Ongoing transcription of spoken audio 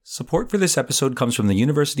Support for this episode comes from the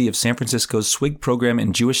University of San Francisco's SWIG program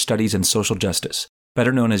in Jewish Studies and Social Justice,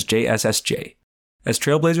 better known as JSSJ. As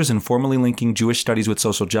trailblazers in formally linking Jewish studies with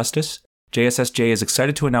social justice, JSSJ is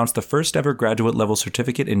excited to announce the first ever graduate-level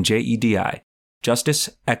certificate in JEDI, Justice,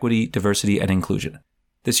 Equity, Diversity, and Inclusion.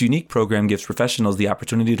 This unique program gives professionals the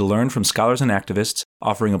opportunity to learn from scholars and activists,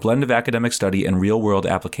 offering a blend of academic study and real-world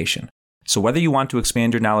application. So whether you want to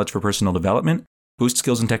expand your knowledge for personal development, boost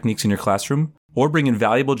skills and techniques in your classroom, or bring in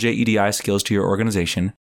valuable JEDI skills to your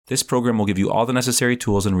organization, this program will give you all the necessary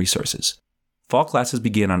tools and resources. Fall classes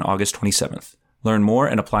begin on August 27th. Learn more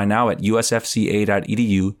and apply now at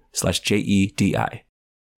usfca.edu/JEDI.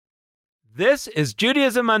 This is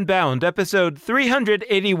Judaism Unbound, episode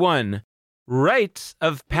 381, Rites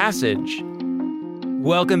of Passage.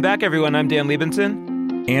 Welcome back, everyone. I'm Dan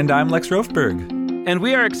Liebenson. And I'm Lex Rofberg. And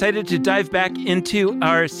we are excited to dive back into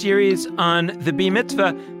our series on the Bar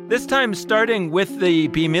Mitzvah, this time starting with the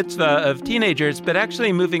Bar Mitzvah of teenagers, but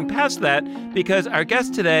actually moving past that because our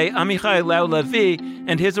guest today, Amichai Lau-Lavie,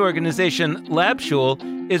 and his organization, Lab-Shul,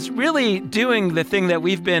 is really doing the thing that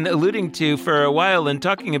we've been alluding to for a while and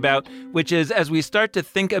talking about, which is as we start to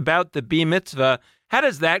think about the Bar Mitzvah, how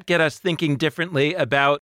does that get us thinking differently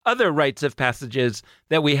about other rites of passages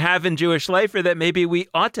that we have in Jewish life or that maybe we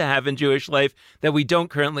ought to have in Jewish life that we don't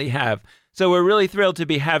currently have? So we're really thrilled to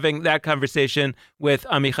be having that conversation with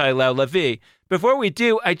Amichai Lau-Lavie. Before we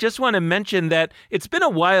do, I just want to mention that it's been a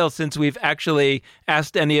while since we've actually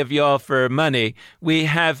asked any of y'all for money. We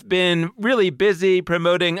have been really busy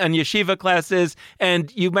promoting yeshiva classes,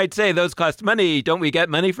 and you might say those cost money. Don't we get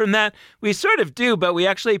money from that? We sort of do, but we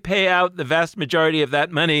actually pay out the vast majority of that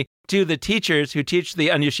money to the teachers who teach the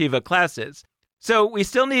yeshiva classes. So we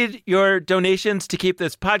still need your donations to keep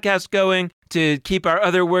this podcast going, to keep our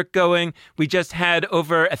other work going. We just had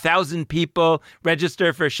over 1,000 people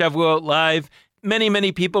register for Shavuot Live.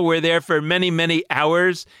 Many people were there for many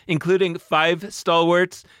hours, including 5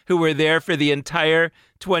 stalwarts who were there for the entire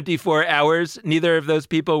 24 hours. Neither of those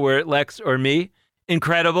people were Lex or me.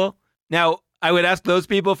 Incredible. Now, I would ask those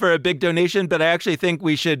people for a big donation, but I actually think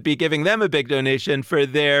we should be giving them a big donation for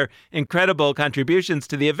their incredible contributions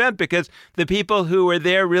to the event, because the people who were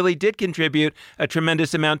there really did contribute a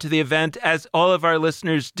tremendous amount to the event, as all of our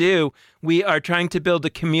listeners do. We are trying to build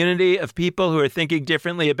a community of people who are thinking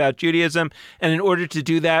differently about Judaism, and in order to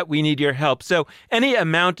do that, we need your help. So any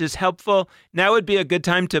amount is helpful. Now would be a good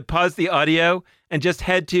time to pause the audio and just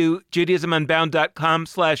head to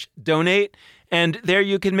judaismunbound.com/donate. And there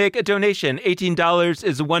you can make a donation. $18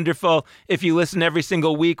 is wonderful. If you listen every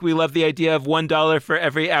single week, we love the idea of $1 for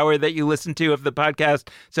every hour that you listen to of the podcast.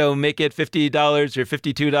 So make it $50 or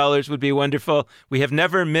 $52 would be wonderful. We have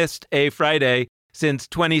never missed a Friday since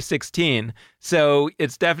 2016. So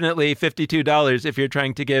it's definitely $52 if you're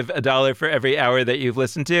trying to give $1 for every hour that you've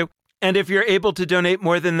listened to. And if you're able to donate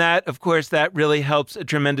more than that, of course, that really helps a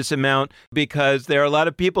tremendous amount, because there are a lot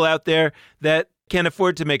of people out there that can't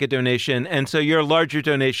afford to make a donation. And so your larger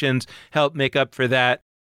donations help make up for that.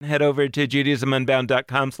 Head over to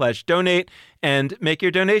judaismunbound.com/donate and make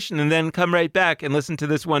your donation, and then come right back and listen to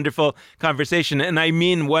this wonderful conversation. And I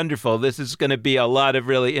mean wonderful. This is going to be a lot of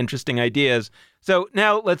really interesting ideas. So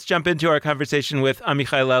now let's jump into our conversation with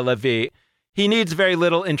Amichai Lau-Lavie. He needs very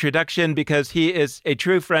little introduction because he is a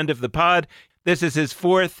true friend of the pod. This is his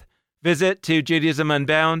 4th visit to Judaism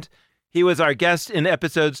Unbound. He was our guest in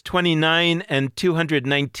episodes 29 and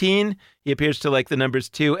 219. He appears to like the numbers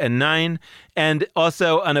 2 and 9, and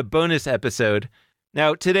also on a bonus episode.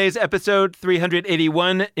 Now, today's episode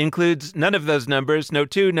 381 includes none of those numbers, no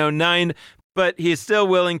 2, no 9, but he is still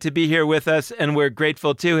willing to be here with us, and we're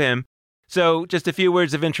grateful to him. So just a few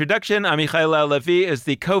words of introduction. Amichai Lau-Lavie is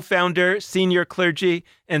the co-founder, senior clergy,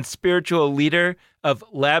 and spiritual leader of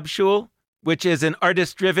Lab-Shul, which is an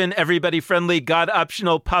artist-driven, everybody-friendly,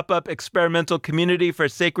 God-optional pop-up experimental community for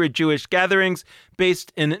sacred Jewish gatherings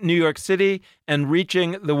based in New York City and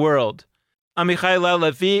reaching the world. Amichai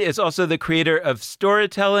Lau-Lavie is also the creator of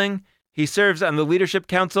Storytelling. He serves on the Leadership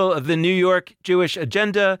Council of the New York Jewish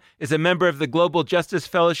Agenda, is a member of the Global Justice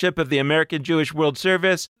Fellowship of the American Jewish World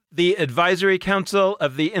Service, the Advisory Council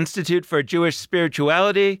of the Institute for Jewish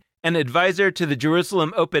Spirituality, an advisor to the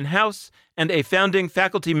Jerusalem Open House, and a founding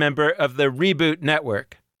faculty member of the Reboot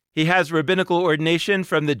Network. He has rabbinical ordination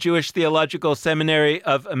from the Jewish Theological Seminary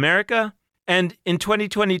of America, and in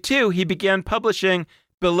 2022, he began publishing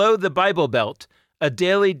Below the Bible Belt, a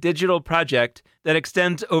daily digital project that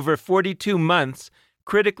extends over 42 months,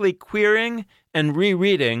 critically queering and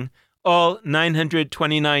rereading all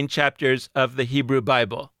 929 chapters of the Hebrew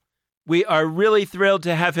Bible. We are really thrilled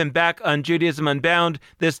to have him back on Judaism Unbound,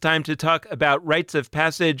 this time to talk about rites of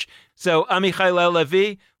passage. So Amichai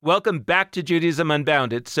Lau-Lavie, welcome back to Judaism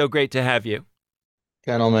Unbound. It's so great to have you.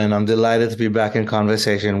 Gentlemen, I'm delighted to be back in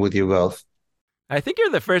conversation with you both. I think you're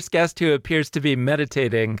the first guest who appears to be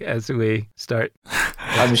meditating as we start.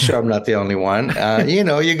 I'm sure I'm not the only one.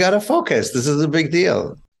 You got to focus. This is a big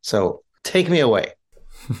deal. So take me away.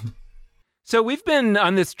 So we've been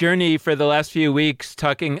on this journey for the last few weeks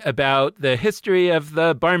talking about the history of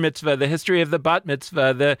the bar mitzvah, the history of the bat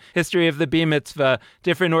mitzvah, the history of the bar mitzvah,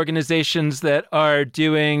 different organizations that are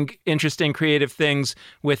doing interesting creative things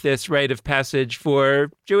with this rite of passage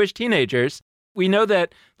for Jewish teenagers. We know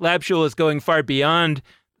that Lab Shul is going far beyond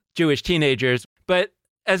Jewish teenagers, but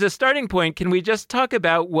as a starting point, can we just talk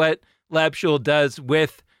about what Lab Shul does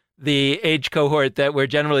with the age cohort that we're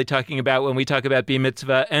generally talking about when we talk about bar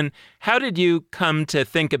mitzvah, and how did you come to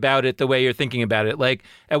think about it the way you're thinking about it? Like,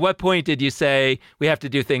 at what point did you say we have to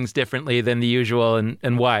do things differently than the usual,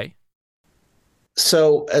 and why?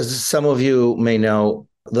 So, as some of you may know,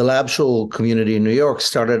 the Lab Shul community in New York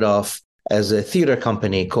started off as a theater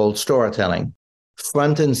company called Storytelling.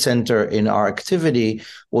 Front and center in our activity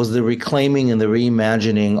was the reclaiming and the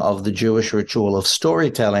reimagining of the Jewish ritual of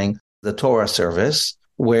storytelling, the Torah service,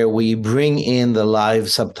 where we bring in the live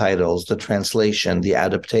subtitles, the translation, the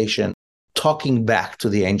adaptation, talking back to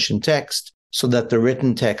the ancient text so that the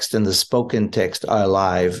written text and the spoken text are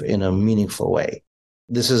alive in a meaningful way.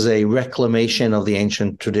 This is a reclamation of the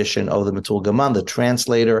ancient tradition of the Meturgaman, the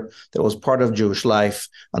translator that was part of Jewish life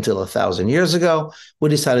until 1,000 years ago. We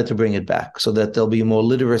decided to bring it back so that there'll be more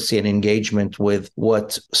literacy and engagement with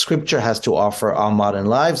what Scripture has to offer our modern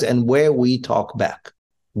lives, and where we talk back,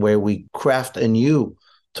 where we craft a new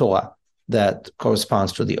Torah that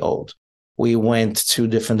corresponds to the old. We went to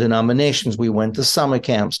different denominations. We went to summer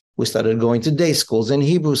camps. We started going to day schools and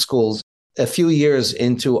Hebrew schools. A few years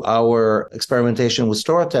into our experimentation with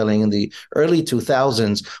storytelling in the early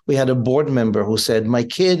 2000s, we had a board member who said, my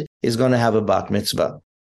kid is going to have a bat mitzvah.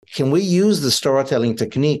 Can we use the storytelling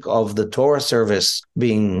technique of the Torah service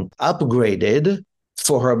being upgraded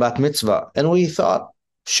for her bat mitzvah? And we thought,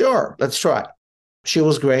 sure, let's try. She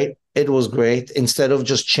was great. It was great. Instead of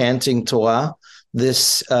just chanting Torah,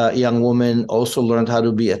 this young woman also learned how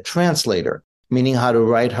to be a translator, meaning how to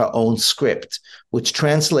write her own script, which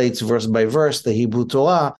translates verse by verse the Hebrew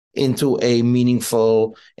Torah into a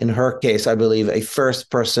meaningful, in her case, I believe, a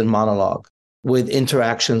first-person monologue with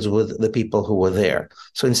interactions with the people who were there.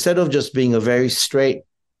 So instead of just being a very straight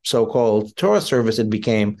so-called Torah service, it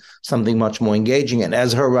became something much more engaging. And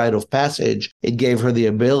as her rite of passage, it gave her the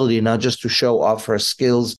ability not just to show off her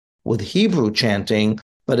skills with Hebrew chanting,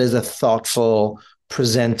 but as a thoughtful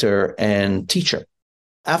presenter and teacher.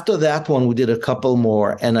 After that one, we did a couple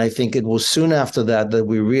more, and I think it was soon after that that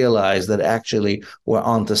we realized that actually we're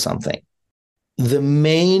onto something. The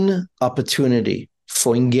main opportunity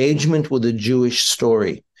for engagement with the Jewish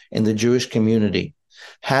story in the Jewish community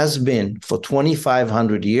has been, for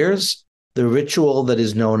 2,500 years, the ritual that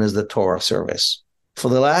is known as the Torah service. For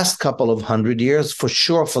the last couple of hundred years, for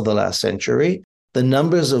sure for the last century, the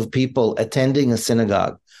numbers of people attending a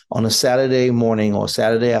synagogue on a Saturday morning or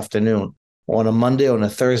Saturday afternoon, or on a Monday or on a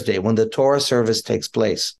Thursday, when the Torah service takes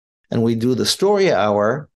place, and we do the story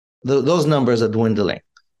hour, those numbers are dwindling.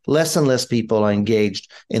 Less and less people are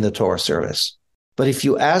engaged in the Torah service. But if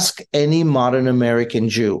you ask any modern American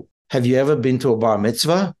Jew, have you ever been to a bar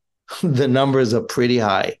mitzvah? The numbers are pretty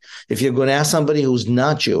high. If you're going to ask somebody who's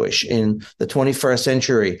not Jewish in the 21st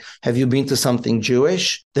century, have you been to something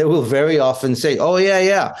Jewish? They will very often say, oh,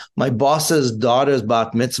 yeah, my boss's daughter's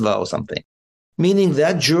bat mitzvah or something. Meaning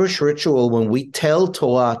that Jewish ritual, when we tell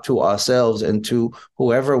Torah to ourselves and to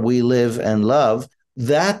whoever we live and love,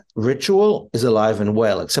 that ritual is alive and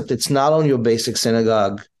well, except it's not on your basic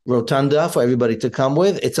synagogue rotunda for everybody to come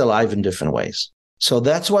with. It's alive in different ways. So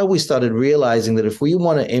that's why we started realizing that if we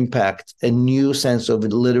want to impact a new sense of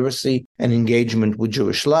literacy and engagement with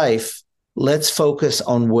Jewish life, let's focus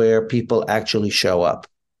on where people actually show up.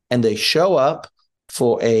 And they show up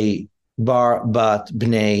for a bar, bat,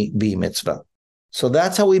 bnei, bi mitzvah. So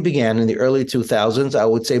that's how we began in the early 2000s. I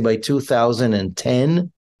would say by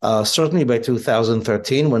 2010, certainly by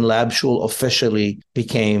 2013, when Lab Shul officially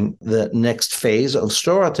became the next phase of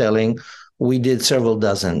storytelling, we did several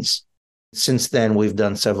dozens. Since then, we've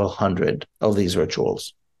done several hundred of these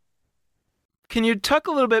rituals. Can you talk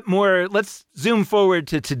a little bit more? Let's zoom forward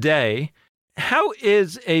to today. How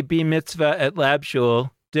is a bar mitzvah at Lab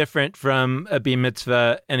Shul different from a bar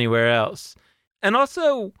mitzvah anywhere else? And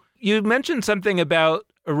also, you mentioned something about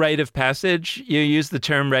a rite of passage. You used the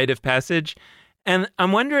term rite of passage. And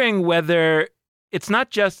I'm wondering whether it's not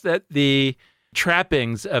just that the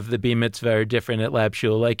trappings of the bar mitzvah are different at Lab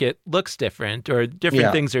Shul, like it looks different or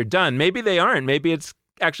different things are done. Maybe they aren't. Maybe it's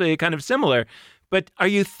actually kind of similar. But do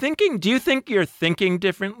you think you're thinking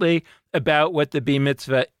differently about what the bar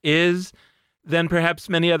mitzvah is than perhaps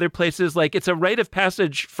many other places? Like, it's a rite of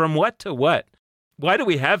passage from what to what? Why do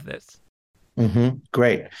we have this?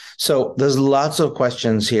 Great. So there's lots of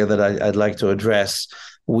questions here that I'd like to address.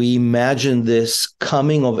 We imagine this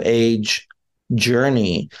coming of age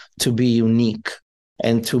journey to be unique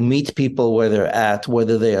and to meet people where they're at,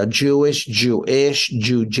 whether they are Jewish,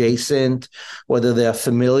 Jew-adjacent, whether they are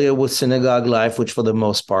familiar with synagogue life, which for the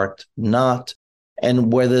most part not,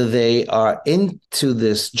 and whether they are into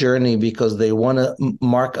this journey because they want to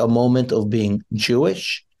mark a moment of being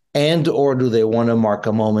Jewish, and or do they want to mark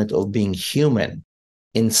a moment of being human,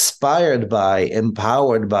 inspired by,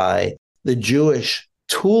 empowered by the Jewish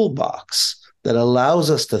toolbox that allows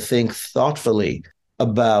us to think thoughtfully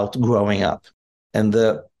about growing up. And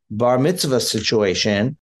the bar mitzvah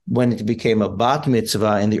situation, when it became a bat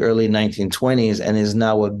mitzvah in the early 1920s and is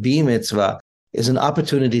now a bar mitzvah, is an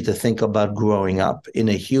opportunity to think about growing up in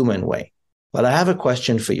a human way. But I have a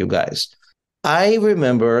question for you guys. I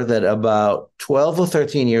remember that about 12 or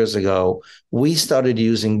 13 years ago, we started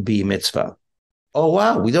using bar mitzvah. Oh,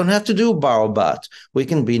 wow, we don't have to do bar or bat. We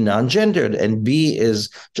can be non-gendered. And B is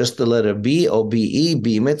just the letter B, O-B-E,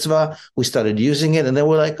 bar mitzvah. We started using it. And then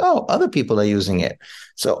we're like, oh, other people are using it.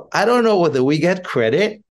 So I don't know whether we get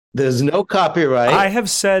credit. There's no copyright. I have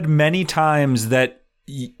said many times that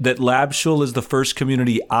Lab Shul is the first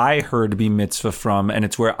community I heard bar mitzvah from, and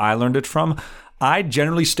it's where I learned it from. I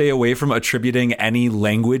generally stay away from attributing any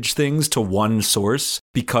language things to one source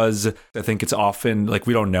because I think it's often like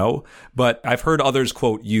we don't know. But I've heard others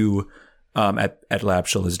quote you at Lab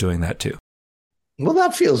Shul as doing that too. Well,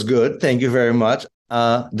 that feels good. Thank you very much.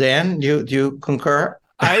 Dan, do you concur?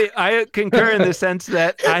 I concur in the sense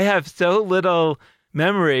that I have so little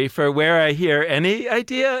memory for where I hear any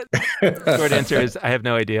idea. Short answer is I have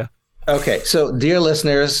no idea. Okay, so dear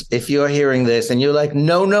listeners, if you're hearing this and you're like,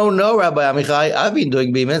 no, Rabbi Amichai, I've been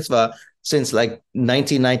doing bar mitzvah since like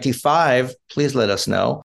 1995, please let us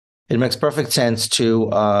know. It makes perfect sense to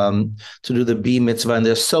do the bar mitzvah, and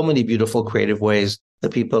there's so many beautiful creative ways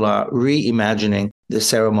that people are reimagining the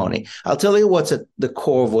ceremony. I'll tell you what's at the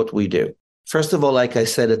core of what we do. First of all, like I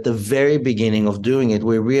said, at the very beginning of doing it,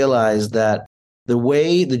 we realized that the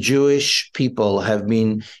way the Jewish people have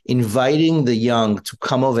been inviting the young to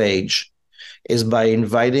come of age is by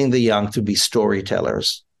inviting the young to be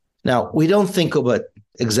storytellers. Now, we don't think of it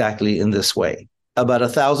exactly in this way. About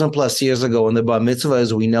 1,000+ years ago, in the bar mitzvah,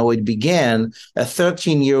 as we know it began, a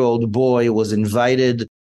 13-year-old boy was invited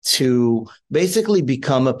to basically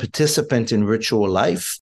become a participant in ritual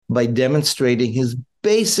life by demonstrating his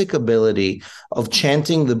basic ability of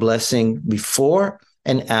chanting the blessing before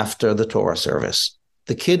and after the Torah service.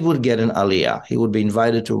 The kid would get an aliyah. He would be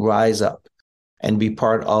invited to rise up and be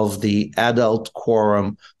part of the adult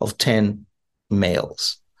quorum of 10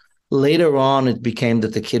 males. Later on, it became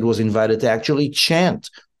that the kid was invited to actually chant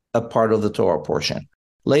a part of the Torah portion.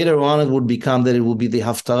 Later on, it would become that it would be the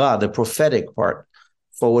haftarah, the prophetic part.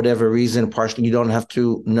 For whatever reason, partially, you don't have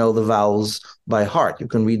to know the vowels by heart. You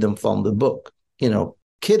can read them from the book.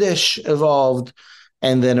 Kiddush evolved.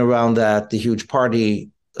 And then around that, the huge party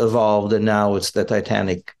evolved, and now it's the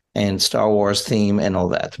Titanic and Star Wars theme and all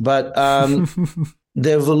that. But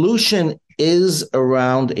the evolution is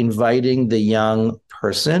around inviting the young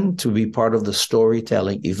person to be part of the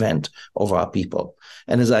storytelling event of our people.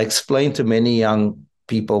 And as I explained to many young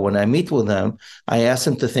people when I meet with them, I ask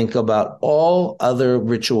them to think about all other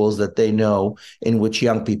rituals that they know in which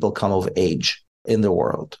young people come of age in the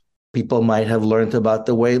world. People might have learned about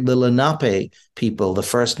the way the Lenape people, the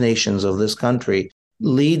First Nations of this country,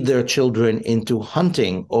 lead their children into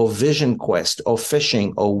hunting or vision quest or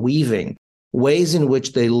fishing or weaving, ways in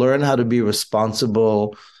which they learn how to be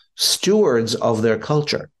responsible stewards of their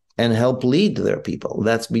culture and help lead their people.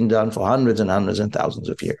 That's been done for hundreds and hundreds and thousands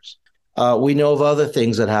of years. We know of other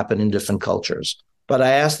things that happen in different cultures. But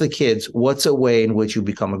I ask the kids, what's a way in which you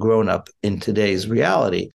become a grown-up in today's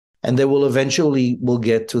reality? And they will eventually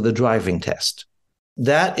get to the driving test.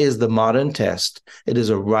 That is the modern test. It is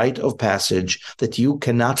a rite of passage that you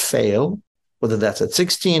cannot fail, whether that's at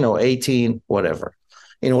 16 or 18, whatever.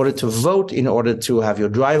 In order to vote, in order to have your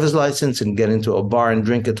driver's license and get into a bar and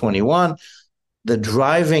drink at 21, the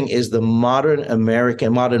driving is the modern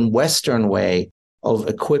American, modern Western way of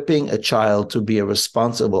equipping a child to be a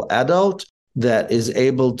responsible adult that is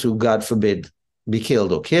able to, God forbid, be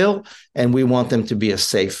killed or kill, and we want them to be a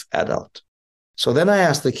safe adult. So then I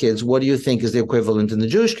asked the kids, what do you think is the equivalent in the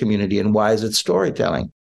Jewish community and why is it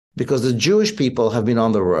storytelling? Because the Jewish people have been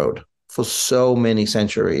on the road for so many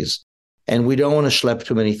centuries and we don't want to schlep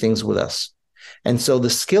too many things with us. And so the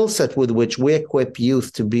skill set with which we equip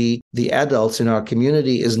youth to be the adults in our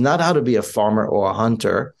community is not how to be a farmer or a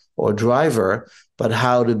hunter or a driver, but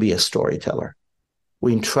how to be a storyteller.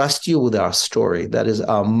 We entrust you with our story. That is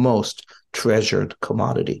our most treasured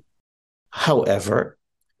commodity. However,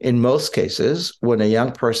 in most cases, when a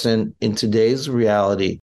young person in today's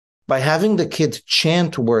reality, by having the kids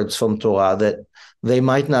chant words from Torah that they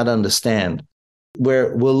might not understand,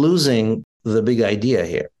 we're losing the big idea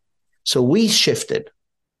here. So we shifted.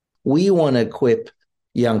 We want to equip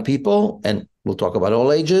young people, and we'll talk about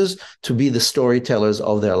all ages, to be the storytellers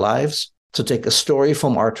of their lives, to take a story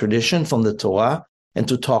from our tradition, from the Torah, and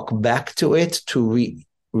to talk back to it, to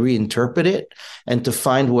reinterpret it, and to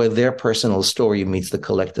find where their personal story meets the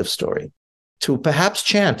collective story. To perhaps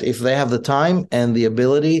chant, if they have the time and the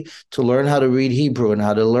ability to learn how to read Hebrew and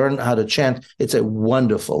how to learn how to chant, it's a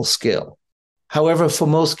wonderful skill. However, for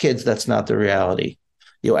most kids, that's not the reality.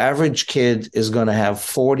 Your average kid is going to have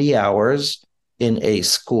 40 hours in a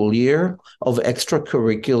school year of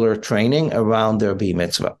extracurricular training around their Bar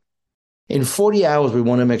Mitzvah. In 40 hours, we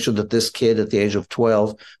want to make sure that this kid at the age of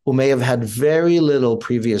 12, who may have had very little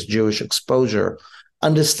previous Jewish exposure,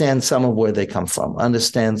 understands some of where they come from,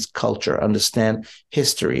 understands culture, understand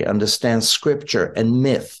history, understands scripture and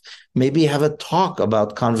myth, maybe have a talk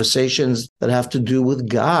about conversations that have to do with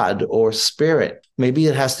God or spirit. Maybe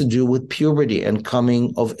it has to do with puberty and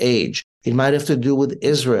coming of age. It might have to do with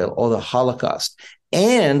Israel or the Holocaust.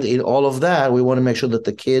 And in all of that, we want to make sure that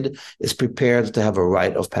the kid is prepared to have a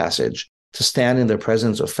rite of passage, to stand in the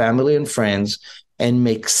presence of family and friends and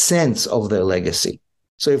make sense of their legacy.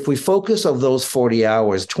 So if we focus on those 40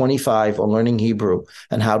 hours, 25 on learning Hebrew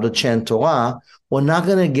and how to chant Torah, we're not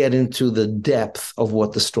going to get into the depth of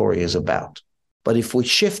what the story is about. But if we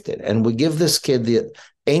shift it and we give this kid the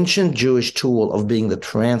ancient Jewish tool of being the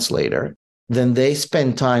translator, then they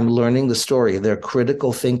spend time learning the story. They're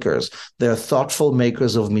critical thinkers. They're thoughtful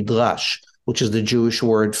makers of midrash, which is the Jewish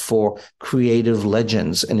word for creative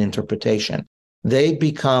legends and interpretation. They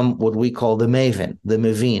become what we call the maven, the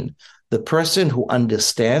mevin, the person who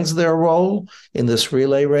understands their role in this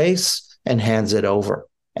relay race and hands it over.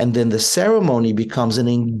 And then the ceremony becomes an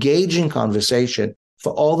engaging conversation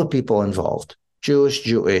for all the people involved,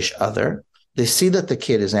 Jewish, other. They see that the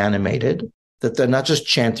kid is animated, that they're not just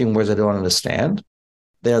chanting words they don't understand.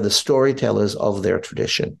 They are the storytellers of their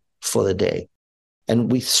tradition for the day.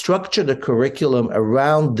 And we structure the curriculum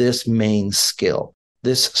around this main skill,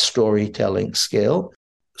 this storytelling skill.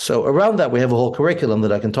 So around that, we have a whole curriculum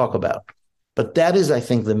that I can talk about. But that is, I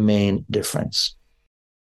think, the main difference.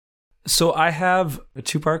 So I have a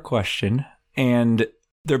two-part question, and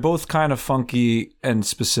they're both kind of funky and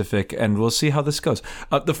specific, and we'll see how this goes.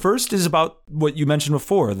 The first is about what you mentioned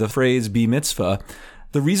before, the phrase Bar Mitzvah.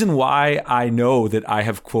 The reason why I know that I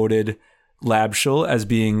have quoted Labshul as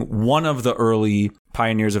being one of the early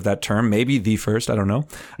pioneers of that term, maybe the first, I don't know.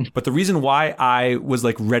 But the reason why I was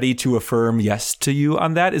like ready to affirm yes to you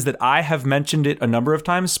on that is that I have mentioned it a number of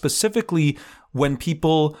times, specifically when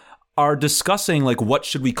people are discussing like, what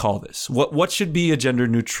should we call this? What should be a gender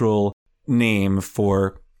neutral name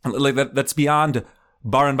for like that's beyond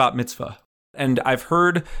bar and bat mitzvah. And I've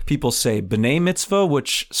heard people say b'nai mitzvah,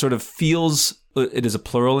 which sort of feels, it is a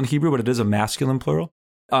plural in Hebrew, but it is a masculine plural.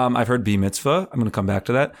 I've heard Bar Mitzvah. I'm going to come back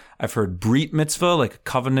to that. I've heard Brit Mitzvah, like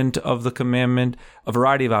covenant of the commandment, a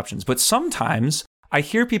variety of options. But sometimes I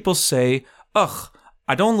hear people say, ugh,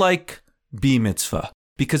 I don't like Bar Mitzvah,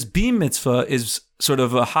 because Bar Mitzvah is sort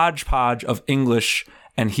of a hodgepodge of English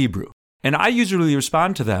and Hebrew. And I usually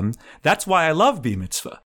respond to them, that's why I love Bar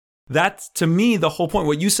Mitzvah. That's, to me, the whole point.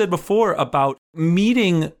 What you said before about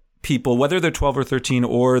meeting people, whether they're 12 or 13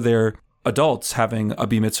 or they're adults having a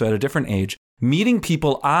Bar Mitzvah at a different age, meeting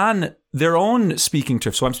people on their own speaking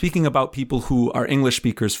turf. So I'm speaking about people who are English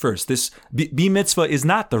speakers first. This Bar Mitzvah is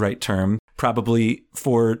not the right term, probably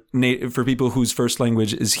for people whose first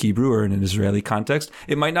language is Hebrew or in an Israeli context.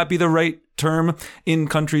 It might not be the right term in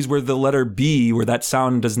countries where the letter B, where that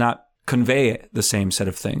sound does not convey the same set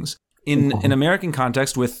of things. In an American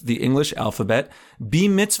context with the English alphabet, Bar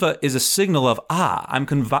Mitzvah is a signal of, I'm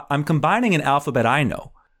combining an alphabet I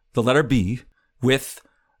know, the letter B, with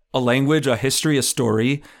a language, a history, a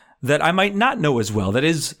story that I might not know as well.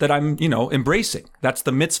 That I'm, embracing. That's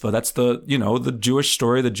the mitzvah. That's the, the Jewish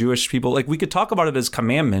story, the Jewish people. Like, we could talk about it as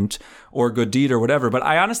commandment or good deed or whatever, but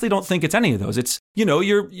I honestly don't think it's any of those. It's,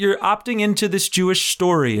 you're opting into this Jewish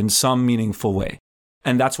story in some meaningful way.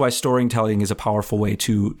 And that's why storytelling is a powerful way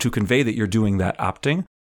to convey that you're doing that opting.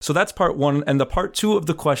 So that's part one. And the part two of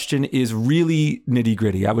the question is really nitty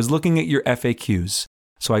gritty. I was looking at your FAQs.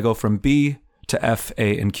 So I go from B to F,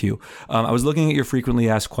 A, and Q. I was looking at your frequently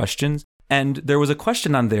asked questions, and there was a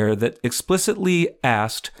question on there that explicitly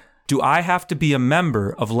asked, do I have to be a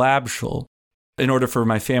member of Labshul in order for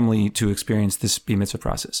my family to experience this Bar Mitzvah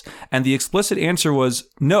process? And the explicit answer was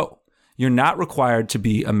no. You're not required to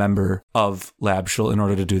be a member of Labshul in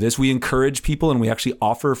order to do this. We encourage people, and we actually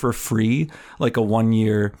offer for free like a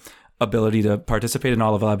 1-year ability to participate in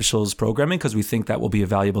all of Labshul's programming because we think that will be a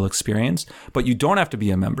valuable experience, but you don't have to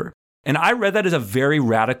be a member. And I read that as a very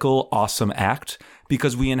radical, awesome act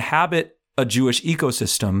because we inhabit a Jewish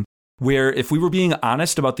ecosystem where if we were being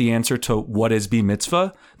honest about the answer to what is Bar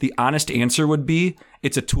Mitzvah, the honest answer would be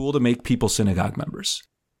it's a tool to make people synagogue members.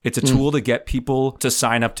 It's a tool to get people to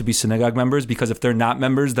sign up to be synagogue members because if they're not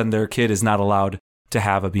members, then their kid is not allowed to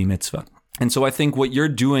have a Bar Mitzvah. And so I think what you're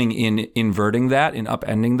doing in inverting that, in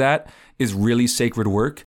upending that, is really sacred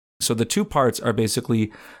work. So the two parts are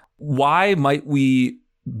basically, why might we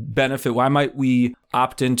benefit? Why might we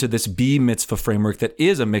opt into this Bar Mitzvah framework that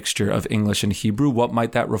is a mixture of English and Hebrew? What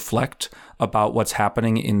might that reflect about what's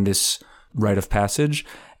happening in this rite of passage?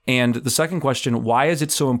 And the second question, why is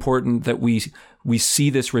it so important that we see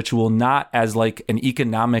this ritual not as like an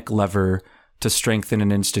economic lever to strengthen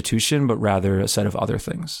an institution, but rather a set of other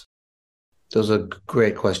things? Those are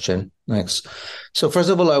great question. Thanks. So first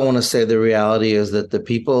of all, I want to say the reality is that the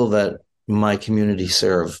people that my community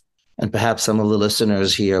serve, and perhaps some of the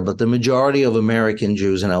listeners here, but the majority of American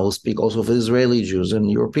Jews, and I will speak also for Israeli Jews and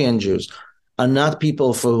European Jews, are not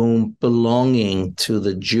people for whom belonging to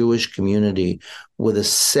the Jewish community with a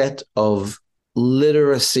set of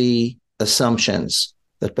literacy assumptions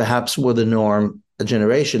that perhaps were the norm a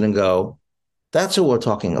generation ago, that's what we're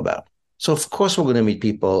talking about. So of course we're going to meet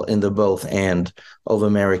people in the both and of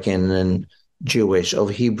American and Jewish,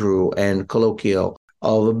 of Hebrew and colloquial,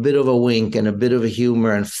 of a bit of a wink and a bit of a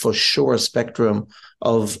humor, and for sure a spectrum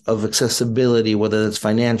of accessibility, whether it's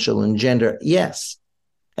financial and gender. Yes.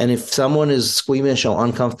 And if someone is squeamish or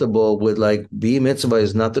uncomfortable with like Bar Mitzvah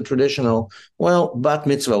is not the traditional, well, Bat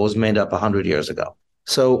Mitzvah was made up 100 years ago.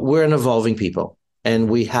 So we're an evolving people, and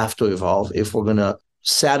we have to evolve if we're going to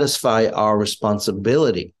satisfy our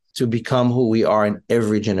responsibility to become who we are in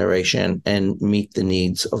every generation and meet the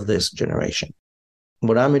needs of this generation.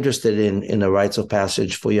 What I'm interested in the rites of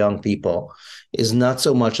passage for young people is not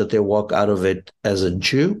so much that they walk out of it as a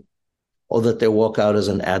Jew or that they walk out as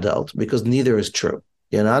an adult, because neither is true.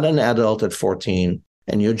 You're not an adult at 14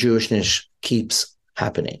 and your Jewishness keeps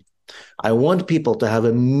happening. I want people to have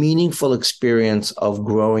a meaningful experience of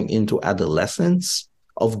growing into adolescence,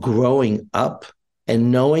 of growing up,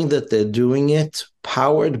 and knowing that they're doing it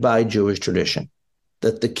powered by Jewish tradition.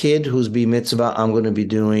 That the kid whose Bar Mitzvah I'm going to be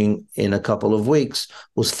doing in a couple of weeks,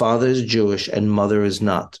 whose father is Jewish and mother is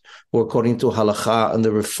not, who according to Halakha and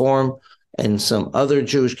the Reform and some other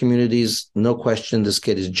Jewish communities, no question this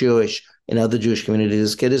kid is Jewish. In other Jewish communities,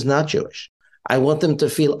 this kid is not Jewish. I want them to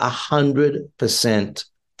feel 100%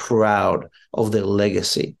 proud of their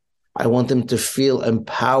legacy. I want them to feel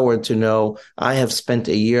empowered to know I have spent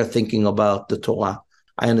a year thinking about the Torah.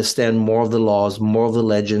 I understand more of the laws, more of the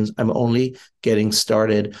legends. I'm only getting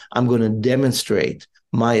started. I'm going to demonstrate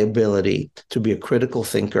my ability to be a critical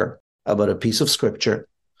thinker about a piece of scripture.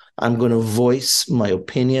 I'm going to voice my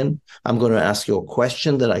opinion. I'm going to ask you a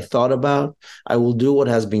question that I thought about. I will do what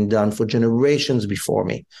has been done for generations before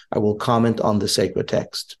me. I will comment on the sacred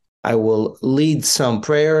text. I will lead some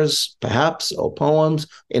prayers, perhaps, or poems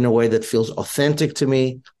in a way that feels authentic to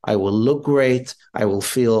me. I will look great. I will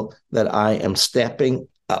feel that I am stepping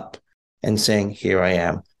up and saying, here I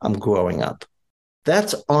am. I'm growing up.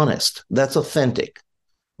 That's honest. That's authentic.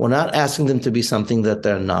 We're not asking them to be something that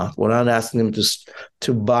they're not. We're not asking them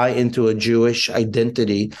to buy into a Jewish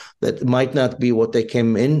identity that might not be what they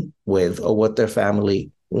came in with or what their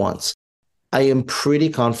family wants. I am pretty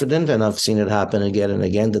confident, and I've seen it happen again and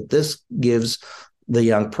again, that this gives the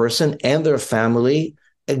young person and their family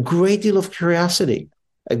a great deal of curiosity,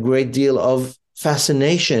 a great deal of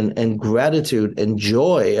fascination and gratitude and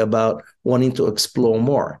joy about wanting to explore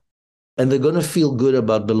more. And they're going to feel good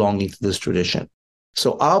about belonging to this tradition.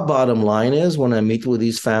 So our bottom line is, when I meet with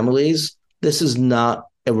these families, this is not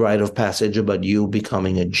a rite of passage about you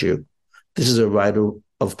becoming a Jew. This is a rite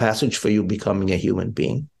of passage for you becoming a human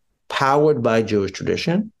being, powered by Jewish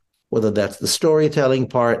tradition, whether that's the storytelling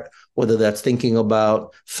part, whether that's thinking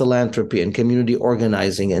about philanthropy and community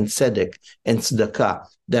organizing and tzedek and tzedakah.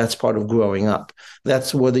 That's part of growing up.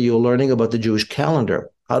 That's whether you're learning about the Jewish calendar,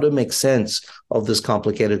 how to make sense of this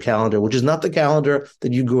complicated calendar, which is not the calendar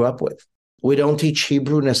that you grew up with. We don't teach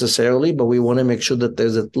Hebrew necessarily, but we want to make sure that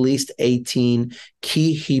there's at least 18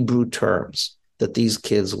 key Hebrew terms that these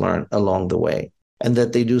kids learn along the way, and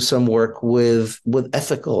that they do some work with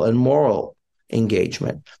ethical and moral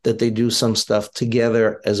engagement, that they do some stuff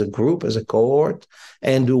together as a group, as a cohort,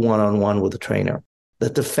 and do one-on-one with a trainer,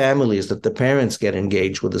 that the families, that the parents get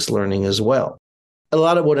engaged with this learning as well. A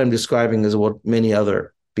lot of what I'm describing is what many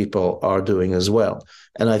other people are doing as well.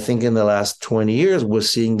 And I think in the last 20 years, we're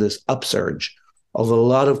seeing this upsurge of a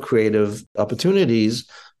lot of creative opportunities,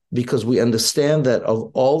 because we understand that of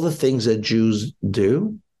all the things that Jews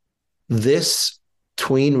do, this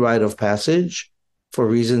tween rite of passage, for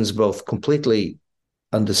reasons both completely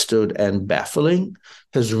understood and baffling,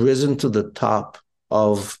 has risen to the top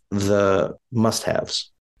of the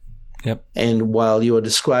must-haves. Yep. And while you are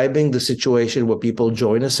describing the situation where people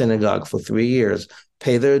join a synagogue for 3 years,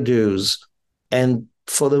 pay their dues, and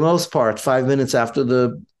for the most part, 5 minutes after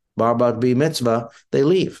the bar bat mitzvah, they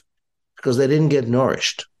leave because they didn't get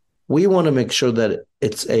nourished. We want to make sure that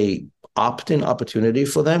it's a opt-in opportunity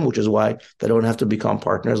for them, which is why they don't have to become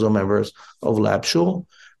partners or members of Lab Shul.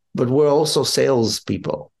 But we're also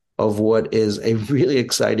salespeople of what is a really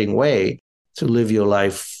exciting way to live your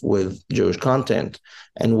life with Jewish content.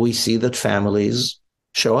 And we see that families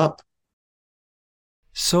show up.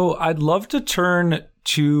 So I'd love to turn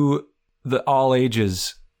to the all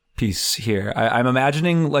ages piece here. I'm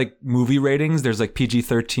imagining like movie ratings. There's like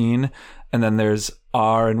PG-13 and then there's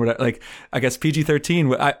R and whatever. Like, I guess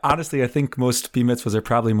PG-13. Honestly, I think most B mitzvahs are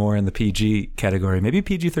probably more in the PG category. Maybe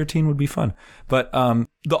PG-13 would be fun. But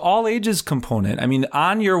the all ages component, I mean,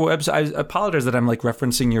 on your website, I apologize that I'm like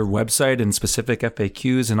referencing your website and specific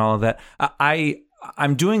FAQs and all of that.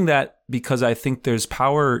 I'm doing that because I think there's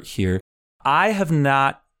power here. I have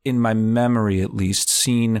not, in my memory at least,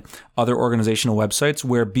 seen other organizational websites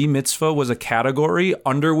where B mitzvah was a category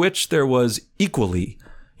under which there was equally,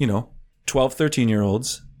 12,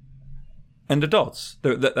 13-year-olds and adults.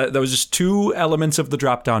 There was just two elements of the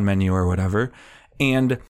drop-down menu or whatever.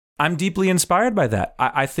 And I'm deeply inspired by that.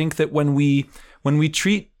 I think that when we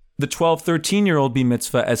treat the 12, 13-year-old B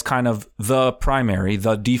mitzvah as kind of the primary,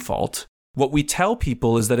 the default, what we tell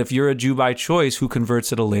people is that if you're a Jew by choice who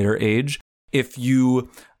converts at a later age, if you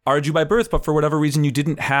are a Jew by birth, but for whatever reason you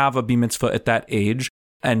didn't have a B mitzvah at that age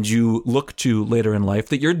and you look to later in life,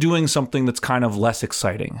 that you're doing something that's kind of less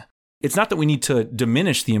exciting. It's not that we need to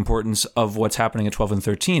diminish the importance of what's happening at 12 and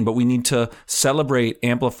 13, but we need to celebrate,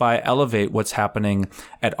 amplify, elevate what's happening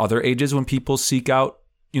at other ages when people seek out,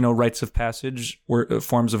 rites of passage or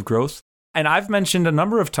forms of growth. And I've mentioned a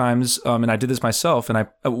number of times, and I did this myself, and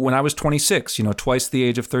when I was 26, twice the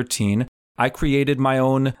age of 13, I created my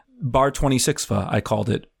own bar 26th, I called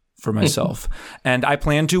it for myself. And I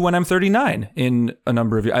plan to when I'm 39 in a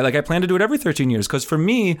number of years. I plan to do it every 13 years, because for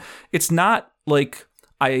me, it's not like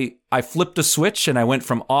I flipped a switch and I went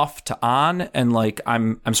from off to on and like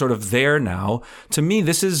I'm sort of there now. To me,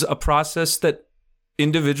 this is a process that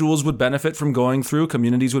individuals would benefit from going through,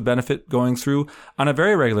 communities would benefit going through on a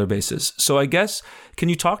very regular basis. So I guess, can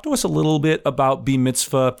you talk to us a little bit about B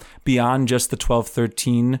mitzvah beyond just the 12,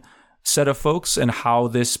 13 set of folks and how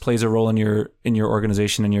this plays a role in your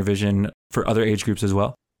organization and your vision for other age groups as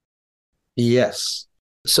well? Yes.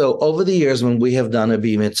 So over the years, when we have done a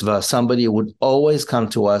B mitzvah, somebody would always come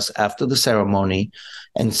to us after the ceremony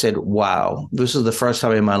and said, wow, this is the first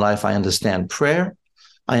time in my life I understand prayer.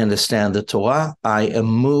 I understand the Torah. I am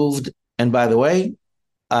moved. And by the way,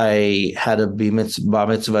 I had a bar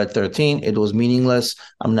mitzvah at 13. It was meaningless.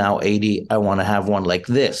 I'm now 80. I want to have one like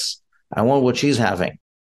this. I want what she's having.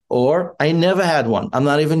 Or I never had one. I'm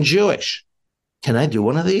not even Jewish. Can I do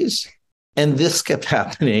one of these? And this kept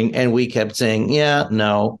happening. And we kept saying, yeah,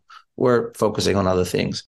 no, we're focusing on other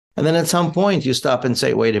things. And then at some point you stop and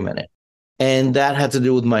say, wait a minute. And that had to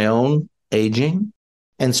do with my own aging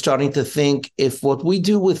and starting to think, if what we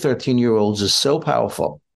do with 13-year-olds is so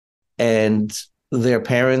powerful and their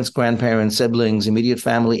parents, grandparents, siblings, immediate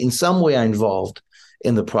family in some way are involved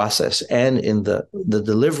in the process and in the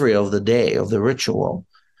delivery of the day, of the ritual,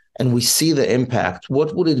 and we see the impact,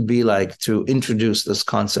 what would it be like to introduce this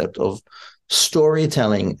concept of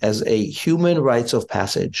storytelling as a human rites of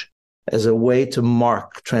passage, as a way to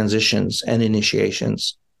mark transitions and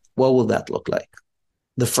initiations? What will that look like?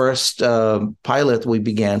 The first pilot we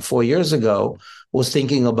began 4 years ago was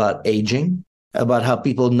thinking about aging, about how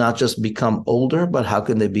people not just become older, but how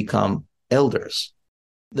can they become elders?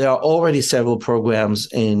 There are already several programs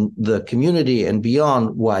in the community and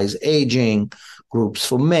beyond, wise aging, groups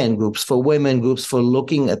for men, groups for women, groups for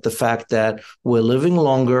looking at the fact that we're living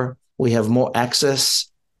longer, we have more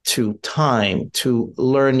access to time, to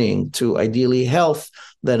learning, to ideally health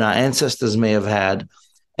than our ancestors may have had.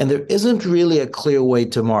 And there isn't really a clear way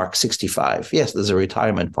to mark 65. Yes, there's a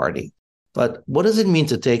retirement party. But what does it mean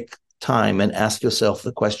to take time and ask yourself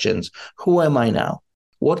the questions? Who am I now?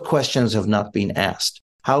 What questions have not been asked?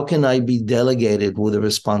 How can I be delegated with the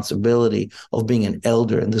responsibility of being an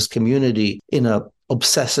elder in this community in a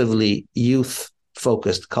obsessively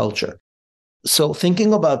youth-focused culture? So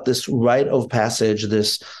thinking about this rite of passage,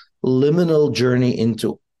 this liminal journey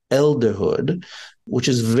into elderhood, which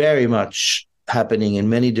is very much happening in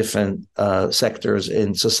many different sectors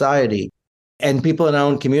in society, and people in our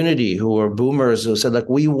own community who are boomers who said, like,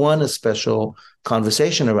 we want a special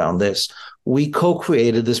conversation around this. We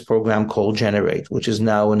co-created this program called Generate, which is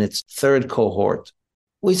now in its third cohort.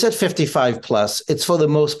 We said 55 plus. It's for the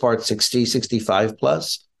most part 60, 65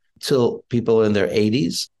 plus, till people in their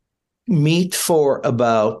 80s. Meet for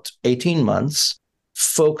about 18 months,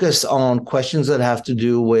 focus on questions that have to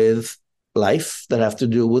do with life, that have to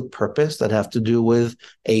do with purpose, that have to do with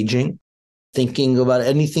aging, thinking about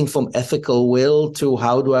anything from ethical will to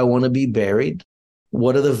how do I want to be buried?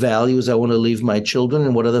 What are the values I want to leave my children,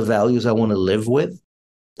 and what are the values I want to live with?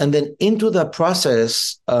 And then into that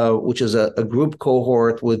process, which is a group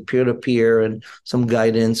cohort with peer-to-peer and some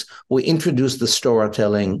guidance, we introduced the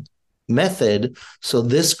storytelling method. So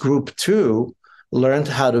this group too learned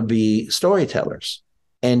how to be storytellers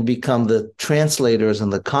and become the translators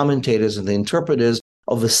and the commentators and the interpreters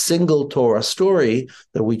of a single Torah story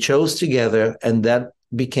that we chose together, and that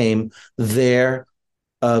became their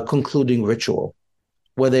concluding ritual,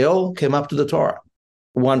 where they all came up to the Torah.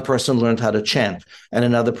 One person learned how to chant, and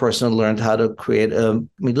another person learned how to create a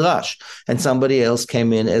midrash, and somebody else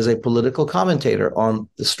came in as a political commentator on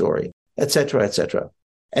the story, et cetera, et cetera.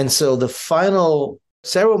 And so the final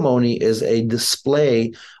ceremony is a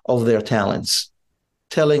display of their talents,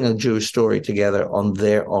 telling a Jewish story together on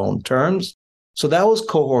their own terms. So that was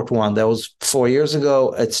cohort one. That was 4 years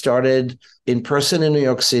ago. It started in person in New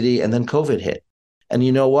York City, and then COVID hit. And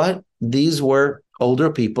you know what? These were older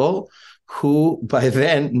people who by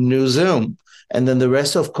then knew Zoom. And then the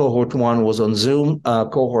rest of cohort one was on Zoom.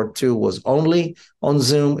 Cohort two was only on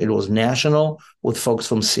Zoom. It was national with folks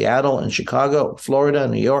from Seattle and Chicago, Florida,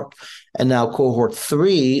 New York. And now cohort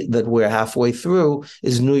three that we're halfway through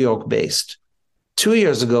is New York based. 2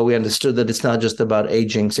 years ago, we understood that it's not just about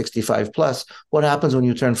aging 65 plus. What happens when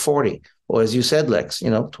you turn 40? Or as you said, Lex,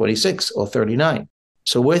 26 or 39.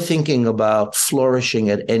 So we're thinking about flourishing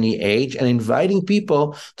at any age and inviting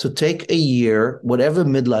people to take a year, whatever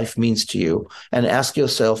midlife means to you, and ask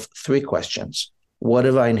yourself 3 questions. What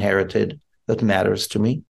have I inherited that matters to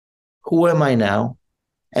me? Who am I now?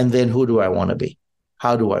 And then who do I want to be?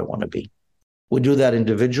 How do I want to be? We do that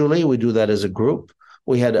individually. We do that as a group.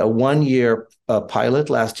 We had a 1-year pilot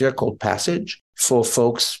last year called Passage for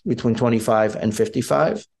folks between 25 and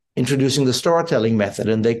 55, introducing the storytelling method.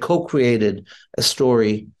 And they co-created a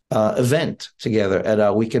story event together at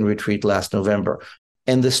our weekend retreat last November.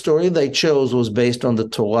 And the story they chose was based on the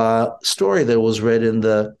Torah story that was read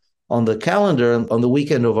on the calendar on the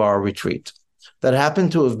weekend of our retreat. That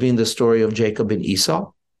happened to have been the story of Jacob and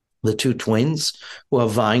Esau, the 2 twins who are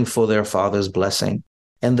vying for their father's blessing.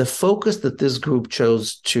 And the focus that this group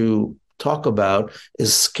chose to talk about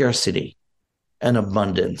is scarcity and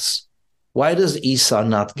abundance. Why does Esau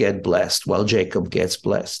not get blessed while Jacob gets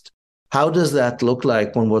blessed? How does that look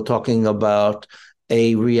like when we're talking about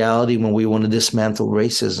a reality when we want to dismantle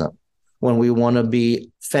racism, when we want to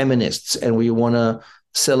be feminists and we want to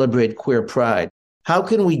celebrate queer pride? How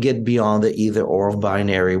can we get beyond the either or of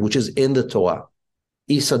binary, which is in the Torah?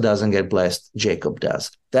 Esau doesn't get blessed, Jacob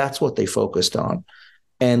does. That's what they focused on.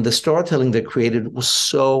 And the storytelling they created was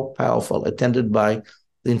so powerful, attended by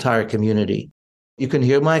the entire community. You can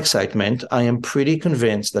hear my excitement. I am pretty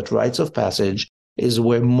convinced that Rites of Passage is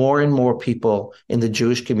where more and more people in the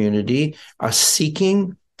Jewish community are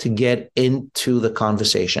seeking to get into the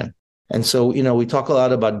conversation. And so, we talk a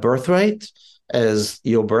lot about birthright as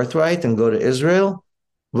your birthright and go to Israel.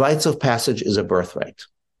 Rites of Passage is a birthright,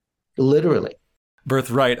 literally.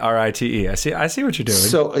 Birthright, R-I-T-E. I see what you're doing.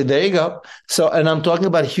 So there you go. And I'm talking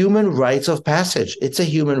about human rites of passage. It's a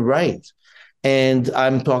human right. And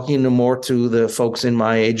I'm talking more to the folks in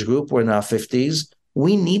my age group. We're in our 50s.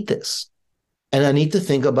 We need this. And I need to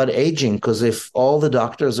think about aging, because if all the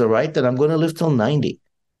doctors are right, then I'm going to live till 90.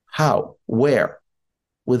 How? Where?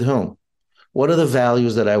 With whom? What are the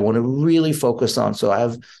values that I want to really focus on so I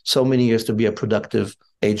have so many years to be a productive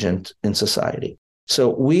agent in society? So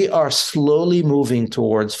we are slowly moving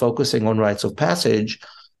towards focusing on rites of passage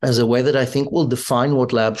as a way that I think will define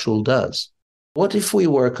what Lab Shul does. What if we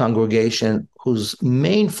were a congregation whose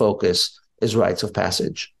main focus is rites of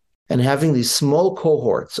passage? And having these small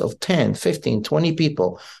cohorts of 10, 15, 20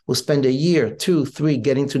 people who spend a year, 2, 3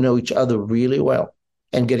 getting to know each other really well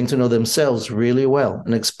and getting to know themselves really well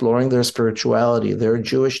and exploring their spirituality, their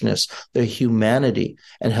Jewishness, their humanity,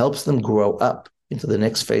 and helps them grow up into the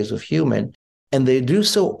next phase of human. And they do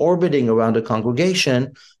so orbiting around a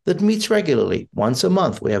congregation that meets regularly. Once a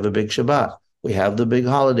month, we have a big Shabbat. We have the big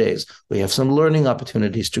holidays. We have some learning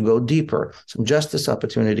opportunities to go deeper, some justice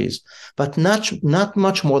opportunities, but not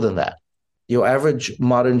much more than that. Your average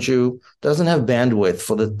modern Jew doesn't have bandwidth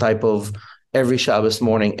for the type of every Shabbos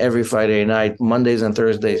morning, every Friday night, Mondays and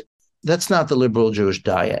Thursdays. That's not the liberal Jewish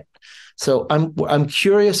diet. So I'm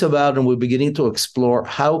curious about, and we're beginning to explore,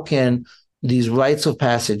 how can these rites of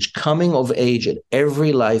passage, coming of age at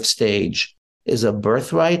every life stage, is a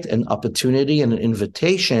birthright, an opportunity, and an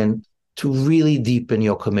invitation to really deepen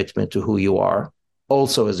your commitment to who you are,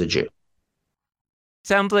 also as a Jew.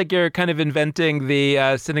 Sounds like you're kind of inventing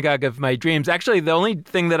the synagogue of my dreams. Actually, the only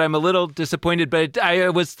thing that I'm a little disappointed, but I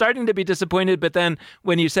was starting to be disappointed, but then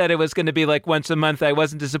when you said it was going to be like once a month, I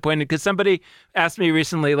wasn't disappointed because somebody asked me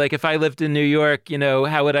recently, like if I lived in New York,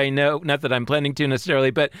 how would I know? Not that I'm planning to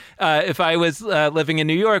necessarily, but if I was living in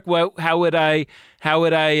New York, how would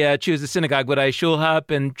I choose a synagogue? Would I shul hop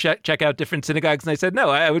and check out different synagogues? And I said, no,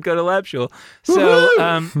 I would go to Lab Shul. So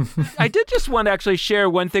I did just want to actually share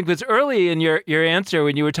one thing, because early in your answer,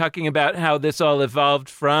 when you were talking about how this all evolved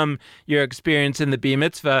from your experience in the Bar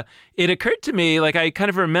Mitzvah, it occurred to me, like I kind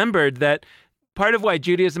of remembered that part of why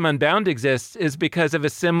Judaism Unbound exists is because of a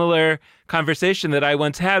similar conversation that I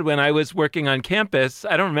once had when I was working on campus.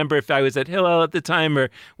 I don't remember if I was at Hillel at the time or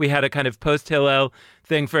we had a kind of post-Hillel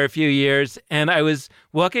thing for a few years. And I was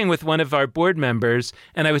walking with one of our board members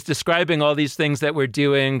and I was describing all these things that we're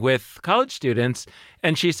doing with college students.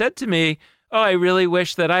 And she said to me, oh, I really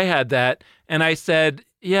wish that I had that. And I said,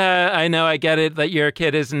 yeah, I know, I get it that your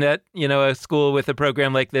kid isn't at, a school with a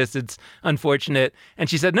program like this. It's unfortunate. And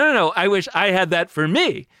she said, no, I wish I had that for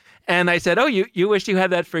me. And I said, oh, you wish you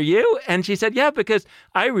had that for you? And she said, yeah, because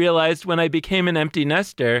I realized when I became an empty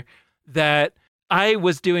nester that I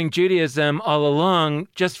was doing Judaism all along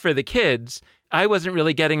just for the kids. I wasn't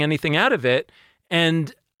really getting anything out of it.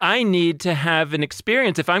 And I need to have an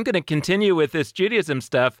experience. If I'm going to continue with this Judaism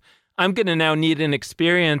stuff, I'm going to now need an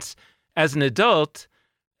experience as an adult,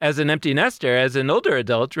 as an empty nester, as an older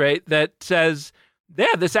adult, right? That says,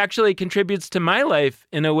 yeah, this actually contributes to my life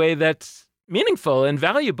in a way that's meaningful and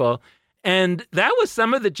valuable. And that was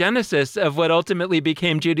some of the genesis of what ultimately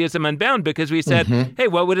became Judaism Unbound, because we said, hey,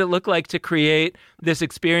 what would it look like to create this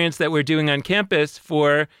experience that we're doing on campus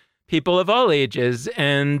for people of all ages?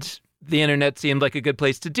 And the internet seemed like a good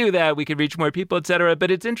place to do that. We could reach more people, et cetera.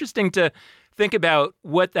 But it's interesting to think about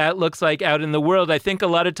what that looks like out in the world. I think a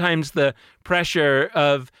lot of times the pressure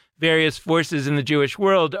of various forces in the Jewish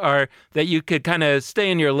world are that you could kind of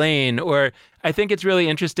stay in your lane, or I think it's really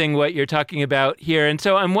interesting what you're talking about here. And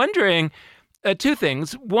so I'm wondering two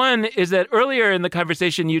things. One is that earlier in the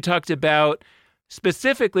conversation, you talked about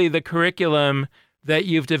specifically the curriculum that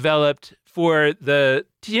you've developed for the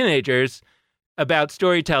teenagers about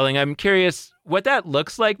storytelling. I'm curious what that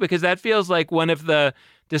looks like, because that feels like one of the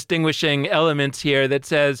distinguishing elements here that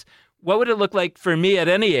says, what would it look like for me at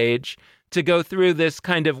any age to go through this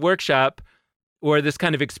kind of workshop or this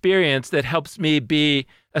kind of experience that helps me be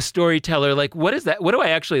a storyteller? Like, what is that? What do I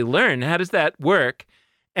actually learn? How does that work?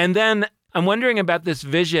 And then I'm wondering about this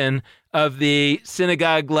vision of the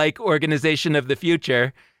synagogue-like organization of the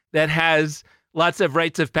future that has lots of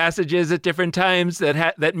rites of passages at different times,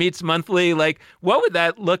 that meets monthly. Like, what would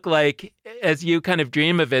that look like as you kind of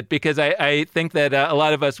dream of it? Because I think that a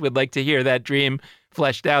lot of us would like to hear that dream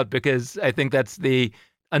fleshed out, because I think that's the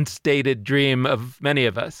unstated dream of many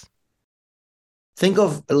of us. Think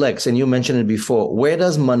of, Lex, and you mentioned it before, where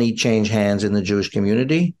does money change hands in the Jewish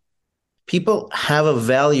community? People have a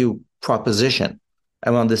value proposition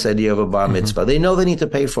around this idea of a bar mitzvah. They know they need to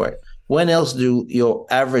pay for it. When else do your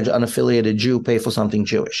average unaffiliated Jew pay for something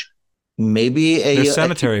Jewish? Maybe There's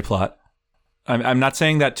cemetery plot. I'm not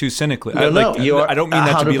saying that too cynically. No, I don't mean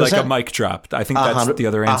that to be like a mic drop. I think that's the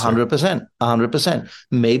other answer. 100%.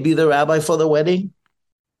 Maybe the rabbi for the wedding.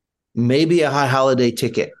 Maybe a high holiday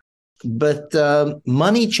ticket. But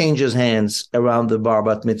money changes hands around the bar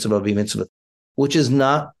mitzvah, which is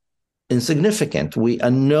not insignificant. We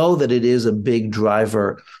know that it is a big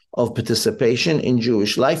driver of participation in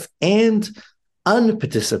Jewish life and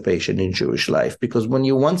unparticipation in Jewish life. Because when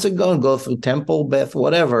you once again go through temple, Beth,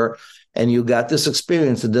 whatever, and you got this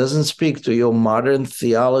experience that doesn't speak to your modern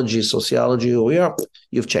theology, sociology, who we are,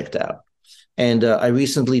 you've checked out. And I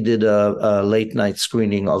recently did a late night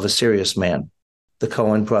screening of A Serious Man, the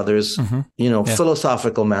Coen brothers,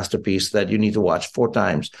 philosophical masterpiece that you need to watch 4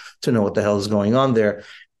 times to know what the hell is going on there.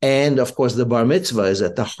 And of course, the bar mitzvah is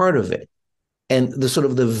at the heart of it. And the sort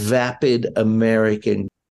of the vapid American,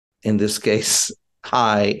 in this case,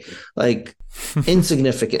 high, like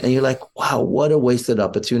insignificant. And you're like, wow, what a wasted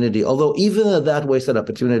opportunity. Although even at that wasted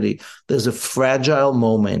opportunity, there's a fragile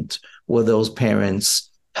moment where those parents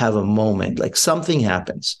have a moment, like something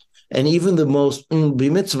happens. And even the most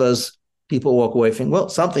mitzvahs, people walk away thinking, well,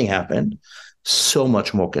 something happened. So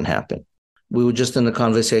much more can happen. We were just in a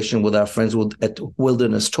conversation with our friends at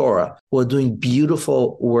Wilderness Torah, who are doing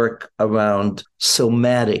beautiful work around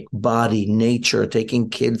somatic, body, nature, taking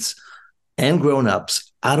kids and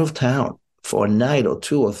grown-ups out of town for a night or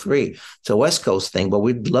 2 or 3. It's a West Coast thing, but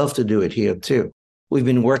we'd love to do it here too. We've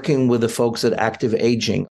been working with the folks at Active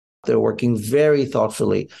Aging. They're working very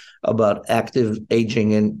thoughtfully about active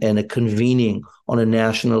aging and a convening on a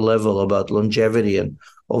national level about longevity and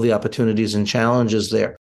all the opportunities and challenges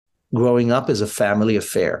there. Growing up is a family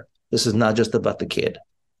affair. This is not just about the kid,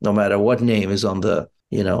 no matter what name is on the,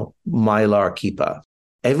 mylar kippah.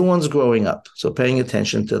 Everyone's growing up, so paying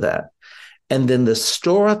attention to that. And then the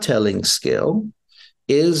storytelling skill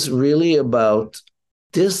is really about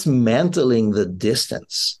dismantling the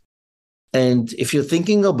distance. And if you're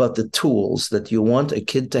thinking about the tools that you want a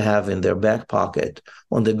kid to have in their back pocket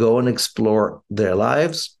when they go and explore their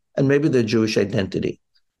lives and maybe their Jewish identity,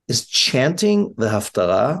 is chanting the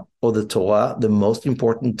Haftarah or the Torah the most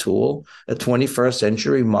important tool a 21st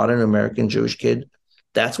century modern American Jewish kid?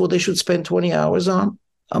 That's what they should spend 20 hours on?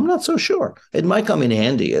 I'm not so sure. It might come in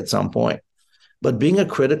handy at some point. But being a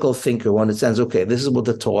critical thinker, one that says, okay, this is what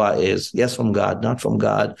the Torah is. Yes, from God, not from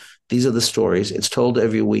God. These are the stories. It's told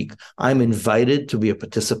every week. I'm invited to be a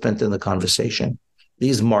participant in the conversation.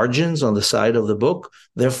 These margins on the side of the book,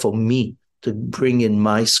 they're for me to bring in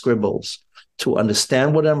my scribbles, to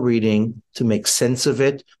understand what I'm reading, to make sense of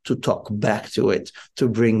it, to talk back to it, to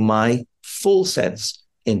bring my full sense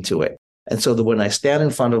into it. And so that when I stand in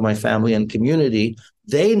front of my family and community,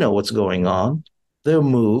 they know what's going on. They're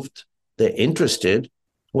moved. They're interested.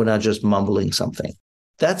 We're not just mumbling something.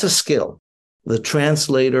 That's a skill. The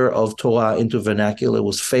translator of Torah into vernacular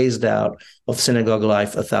was phased out of synagogue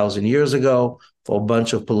life 1,000 years ago for a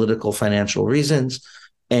bunch of political, financial reasons.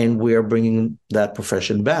 And we are bringing that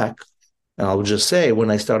profession back. And I'll just say,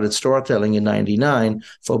 when I started storytelling in 99,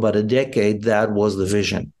 for about a decade, that was the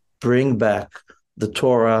vision. Bring back the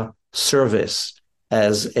Torah service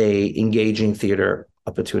as a engaging theater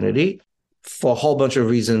opportunity. For a whole bunch of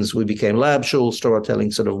reasons, we became lab shul. Storytelling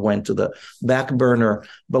sort of went to the back burner.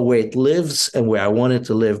 But where it lives and where I want it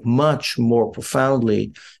to live much more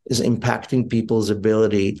profoundly is impacting people's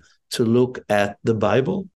ability to look at the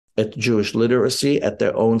Bible, at Jewish literacy, at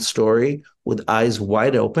their own story with eyes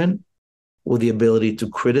wide open, with the ability to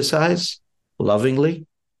criticize lovingly,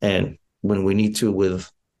 and when we need to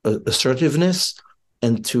with assertiveness,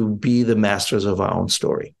 and to be the masters of our own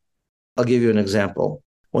story. I'll give you an example.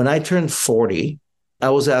 When I turned 40, I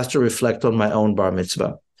was asked to reflect on my own bar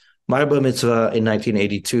mitzvah. My bar mitzvah in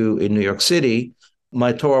 1982 in New York City,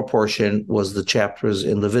 my Torah portion was the chapters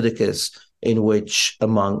in Leviticus in which,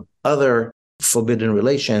 among other forbidden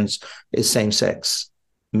relations, is same-sex,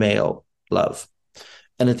 male love.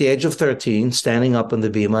 And at the age of 13, standing up on the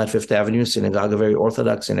bima at Fifth Avenue Synagogue, a very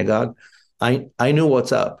Orthodox synagogue, I knew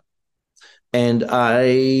what's up. And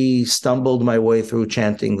I stumbled my way through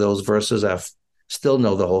chanting those verses. I still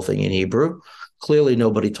know the whole thing in Hebrew. Clearly,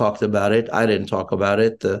 nobody talked about it. I didn't talk about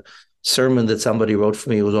it. The sermon that somebody wrote for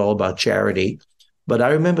me was all about charity. But I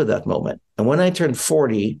remember that moment. And when I turned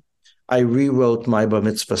 40, I rewrote my bar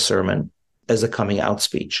mitzvah sermon as a coming out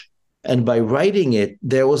speech. And by writing it,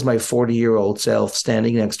 there was my 40-year-old self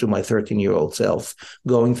standing next to my 13-year-old self,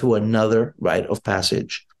 going through another rite of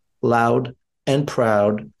passage, loud and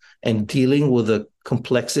proud, and dealing with the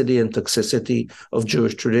complexity and toxicity of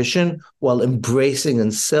Jewish tradition while embracing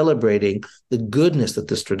and celebrating the goodness that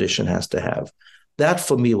this tradition has to have. That,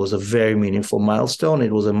 for me, was a very meaningful milestone.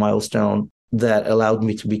 It was a milestone that allowed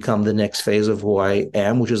me to become the next phase of who I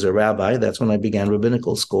am, which is a rabbi. That's when I began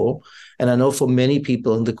rabbinical school. And I know for many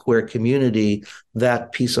people in the queer community,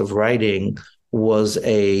 that piece of writing was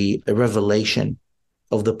a revelation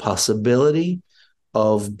of the possibility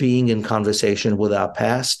of being in conversation with our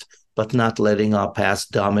past, but not letting our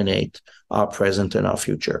past dominate our present and our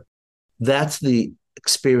future. That's the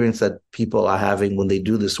experience that people are having when they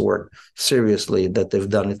do this work seriously, that they've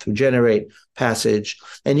done it through Generate, Passage,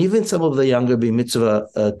 and even some of the younger Bar Mitzvah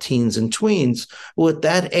teens and tweens who at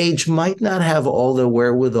that age might not have all the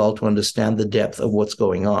wherewithal to understand the depth of what's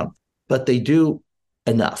going on. but they do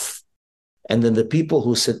enough. And then the people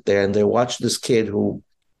who sit there and they watch this kid who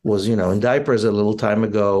was, in diapers a little time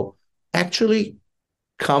ago, actually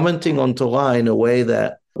commenting on Torah in a way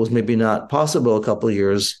that was maybe not possible a couple of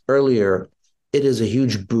years earlier, it is a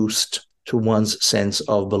huge boost to one's sense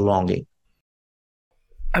of belonging.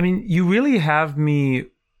 I mean, you really have me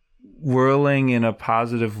whirling in a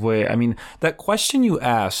positive way. I mean, that question you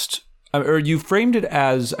asked, or you framed it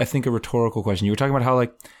as, I think, a rhetorical question. You were talking about how,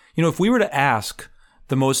 if we were to ask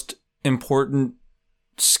the most important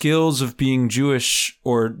skills of being Jewish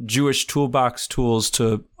or Jewish toolbox tools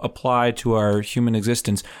to apply to our human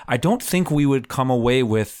existence, I don't think we would come away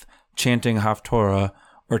with chanting Haftorah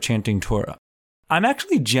or chanting Torah. I'm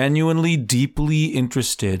actually genuinely deeply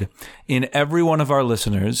interested in every one of our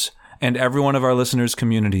listeners and every one of our listeners'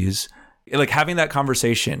 communities, having that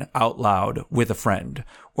conversation out loud with a friend.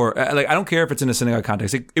 Or I don't care if it's in a synagogue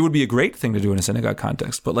context. It would be a great thing to do in a synagogue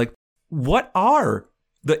context. But what are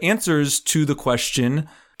the answers to the question,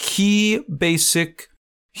 key basic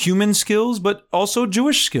human skills, but also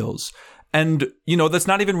Jewish skills? And, that's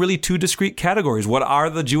not even really two discrete categories. What are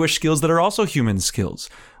the Jewish skills that are also human skills?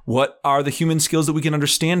 What are the human skills that we can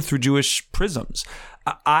understand through Jewish prisms?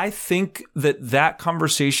 I think that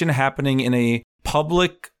conversation happening in a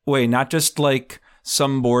public way, not just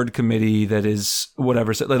some board committee that is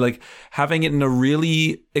whatever, having it in a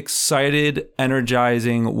really excited,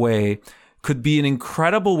 energizing way could be an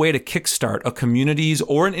incredible way to kickstart a community's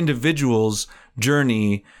or an individual's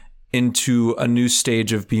journey into a new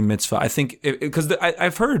stage of Bar Mitzvah. I think because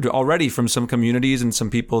I've heard already from some communities and some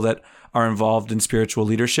people that are involved in spiritual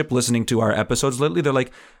leadership listening to our episodes lately, they're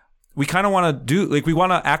we kind of want to we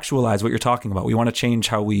want to actualize what you're talking about. We want to change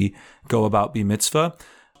how we go about Bar Mitzvah.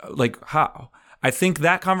 How? I think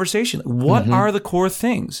that conversation, what are the core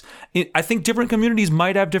things? I think different communities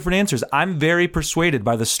might have different answers. I'm very persuaded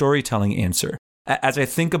by the storytelling answer. As I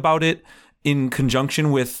think about it in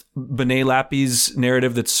conjunction with B'nai Lappy's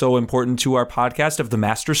narrative that's so important to our podcast of the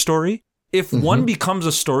master story, if one becomes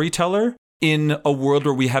a storyteller in a world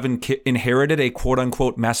where we haven't inherited a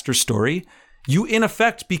quote-unquote master story, you in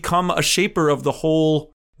effect become a shaper of the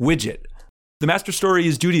whole widget. The master story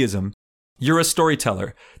is Judaism. You're a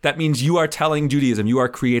storyteller. That means you are telling Judaism. You are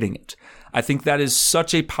creating it. I think that is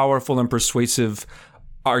such a powerful and persuasive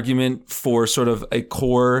argument for sort of a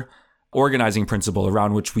core organizing principle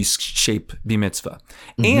around which we shape Bar Mitzvah.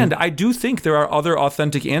 And I do think there are other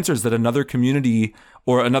authentic answers that another community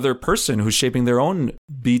or another person who's shaping their own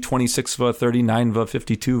B26va, 39va,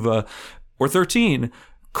 52va, or 13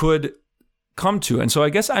 could come to. And so I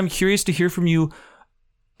guess I'm curious to hear from you,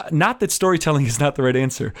 not that storytelling is not the right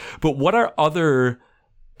answer, but what are other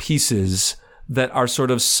pieces that are sort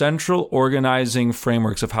of central organizing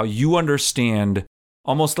frameworks of how you understand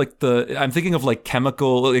almost I'm thinking of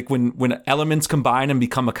chemical, when elements combine and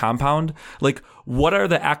become a compound, what are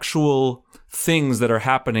the actual things that are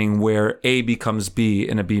happening where A becomes B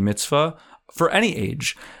in a Bar Mitzvah for any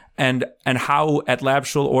age, and how at Lab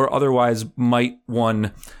Shul or otherwise might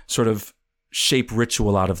one sort of shape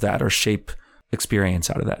ritual out of that or shape experience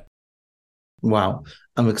out of that? Wow.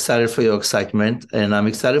 I'm excited for your excitement, and I'm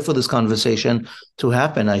excited for this conversation to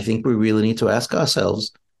happen. I think we really need to ask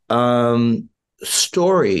ourselves,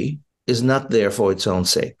 story is not there for its own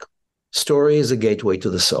sake. Story is a gateway to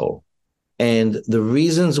the soul. And the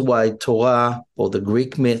reasons why Torah or the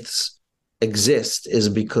Greek myths exist is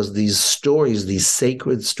because these stories, these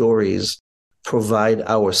sacred stories, provide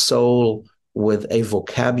our soul with a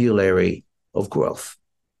vocabulary of growth.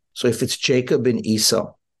 So if it's Jacob and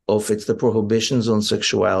Esau, or if it's the prohibitions on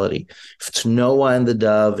sexuality, if it's Noah and the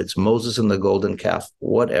dove, it's Moses and the golden calf,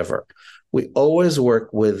 whatever, we always work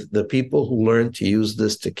with the people who learn to use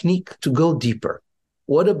this technique to go deeper.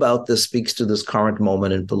 What about this speaks to this current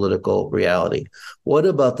moment in political reality? What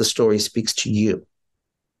about the story speaks to you?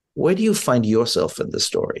 Where do you find yourself in the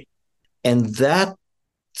story? And that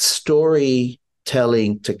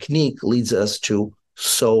storytelling technique leads us to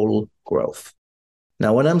soul growth.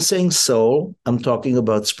 Now, when I'm saying soul, I'm talking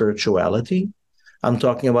about spirituality. I'm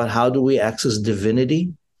talking about how do we access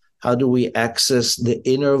divinity? How do we access the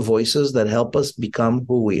inner voices that help us become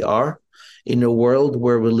who we are in a world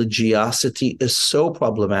where religiosity is so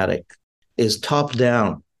problematic, is top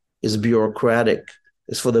down, is bureaucratic,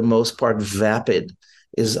 is for the most part vapid,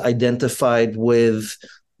 is identified with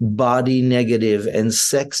body negative and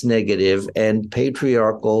sex negative and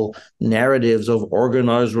patriarchal narratives of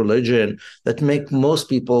organized religion that make most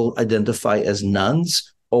people identify as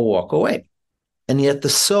nuns or walk away. And yet the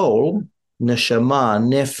soul, neshama,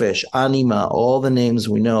 nefesh, anima, all the names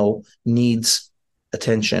we know, needs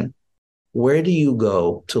attention. Where do you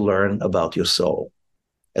go to learn about your soul?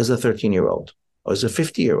 as a 13-year-old, or as a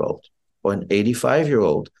 50-year-old, or an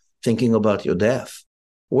 85-year-old thinking about your death?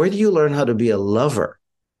 Where do you learn how to be a lover?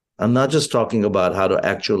 I'm not just talking about how to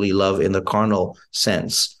actually love in the carnal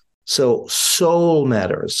sense. So soul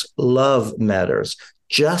matters, love matters,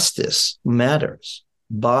 justice matters,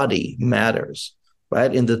 body matters,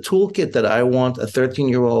 right? In the toolkit that I want a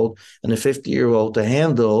 13-year-old and a 50-year-old to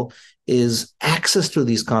handle is access to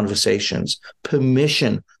these conversations,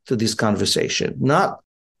 permission to these conversations, not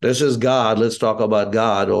this is God, let's talk about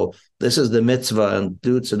God, or this is the mitzvah and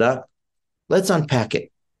do tzedakah. Let's unpack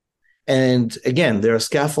it. And again, there are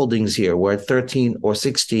scaffoldings here where at 13 or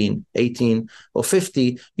 16, 18 or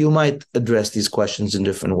 50, you might address these questions in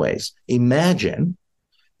different ways. Imagine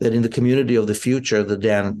that in the community of the future that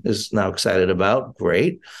Dan is now excited about,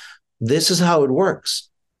 great. This is how it works.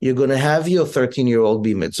 You're going to have your 13-year-old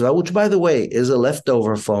be mitzvah, which, by the way, is a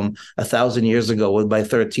leftover from 1,000 years ago when by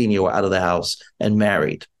 13 you were out of the house and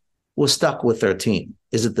married. We're stuck with 13.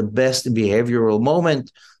 Is it the best behavioral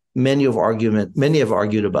moment? Many have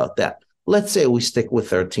argued about that. Let's say we stick with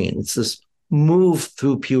 13. It's this move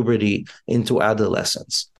through puberty into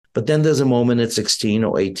adolescence. But then there's a moment at 16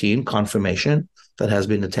 or 18, confirmation, that has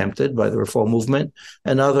been attempted by the Reform movement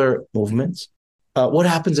and other movements. What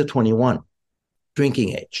happens at 21?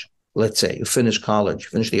 Drinking age. Let's say you finish college, you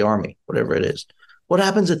finish the army, whatever it is. What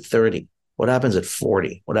happens at 30? What happens at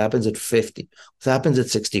 40? What happens at 50? What happens at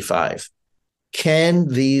 65? Can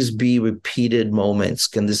these be repeated moments?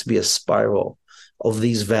 Can this be a spiral of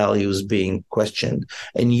these values being questioned?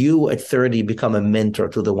 And you at 30 become a mentor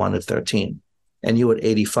to the one at 13. And you at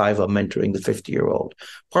 85 are mentoring the 50-year-old.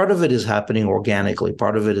 Part of it is happening organically.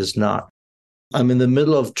 Part of it is not. I'm in the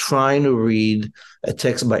middle of trying to read a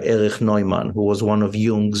text by Erich Neumann, who was one of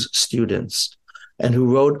Jung's students, and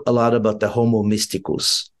who wrote a lot about the homo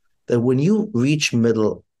mysticus, that when you reach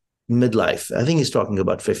midlife, I think he's talking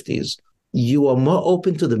about 50s, you are more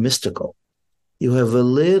open to the mystical. You have a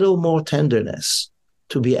little more tenderness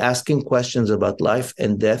to be asking questions about life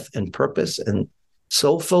and death and purpose and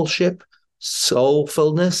soulfulness,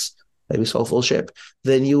 maybe soulfulship,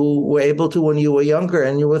 than you were able to when you were younger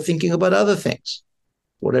and you were thinking about other things,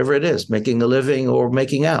 whatever it is, making a living or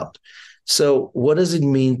making out. So what does it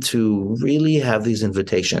mean to really have these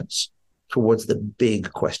invitations towards the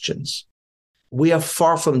big questions? We are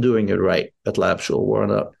far from doing it right at Lab Shul. We're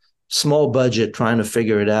on a small budget trying to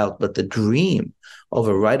figure it out. But the dream of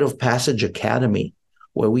a rite of passage academy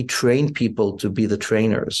where we train people to be the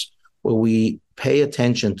trainers, where we pay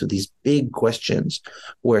attention to these big questions,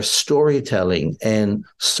 where storytelling and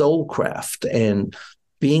soulcraft and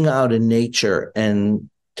being out in nature and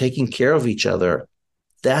taking care of each other,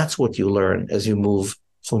 that's what you learn as you move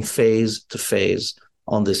from phase to phase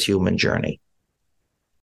on this human journey.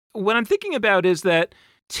 What I'm thinking about is that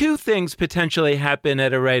two things potentially happen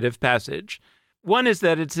at a rite of passage. One is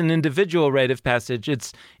that it's an individual rite of passage.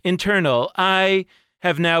 It's internal. I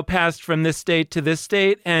have now passed from this state to this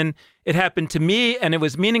state, and it happened to me, and it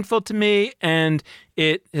was meaningful to me, and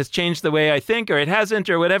it has changed the way I think, or it hasn't,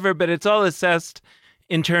 or whatever, but it's all assessed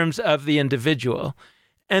in terms of the individual.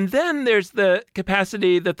 And then there's the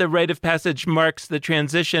capacity that the rite of passage marks the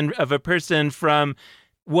transition of a person from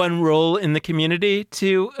one role in the community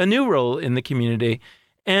to a new role in the community.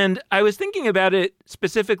 And I was thinking about it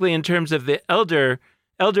specifically in terms of the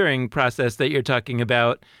eldering process that you're talking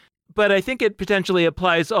about, but I think it potentially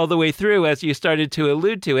applies all the way through as you started to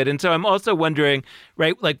allude to it. And so I'm also wondering,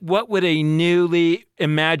 right, like what would a newly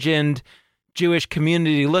imagined Jewish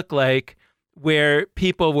community look like where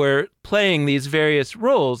people were playing these various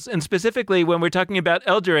roles? And specifically when we're talking about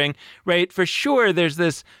eldering, right, for sure there's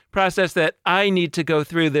this process that I need to go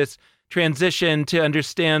through this transition to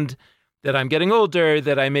understand that I'm getting older,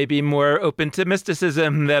 that I may be more open to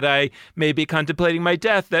mysticism, that I may be contemplating my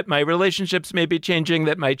death, that my relationships may be changing,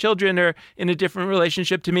 that my children are in a different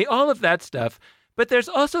relationship to me, all of that stuff. But there's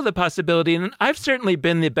also the possibility, and I've certainly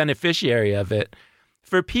been the beneficiary of it,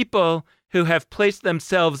 for people who have placed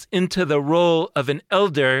themselves into the role of an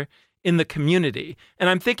elder in the community. And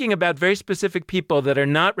I'm thinking about very specific people that are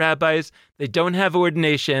not rabbis, they don't have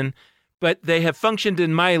ordination, but they have functioned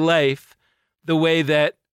in my life the way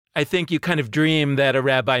that I think you kind of dream that a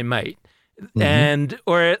rabbi might, and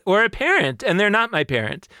or a parent, and they're not my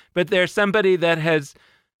parent, but they're somebody that has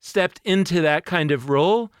stepped into that kind of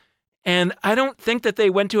role. And I don't think that they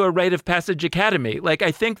went to a rite of passage academy. Like,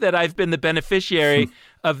 I think that I've been the beneficiary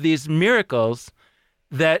of these miracles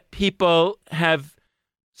that people have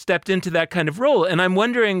stepped into that kind of role. And I'm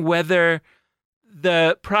wondering whether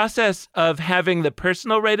the process of having the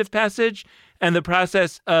personal rite of passage and the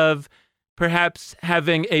process of perhaps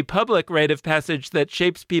having a public rite of passage that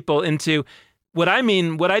shapes people into What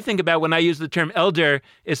I think about when I use the term elder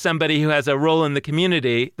is somebody who has a role in the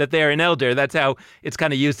community, that they are an elder. That's how it's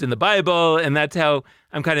kind of used in the Bible, and that's how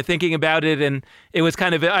I'm kind of thinking about it. And it was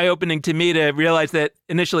kind of eye-opening to me to realize that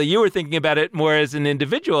initially you were thinking about it more as an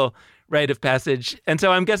individual rite of passage. And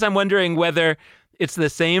so I'm wondering whether it's the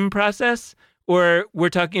same process or we're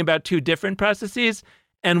talking about two different processes,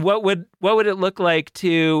 and what would it look like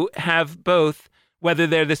to have both, whether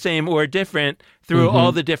they're the same or different, through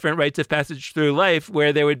all the different rites of passage through life,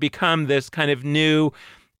 where there would become this kind of new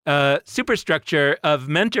superstructure of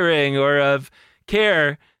mentoring or of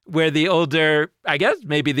care, where the older, I guess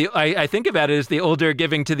maybe I think about it as the older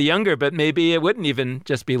giving to the younger, but maybe it wouldn't even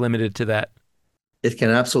just be limited to that. It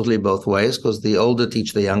can absolutely both ways, because the older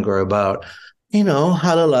teach the younger about,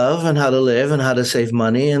 how to love and how to live and how to save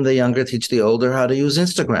money, and the younger teach the older how to use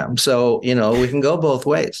Instagram. So, we can go both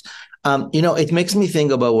ways. It makes me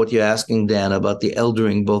think about what you're asking, Dan, about the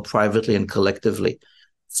eldering, both privately and collectively.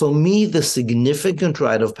 For me, the significant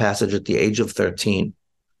rite of passage at the age of 13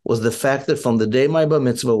 was the fact that from the day my bar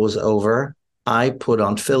mitzvah was over, I put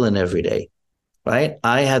on tefillin every day, right?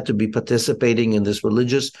 I had to be participating in this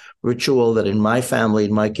religious ritual that in my family,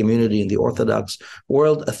 in my community, in the Orthodox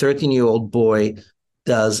world, a 13-year-old boy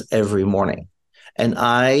does every morning. And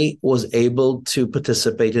I was able to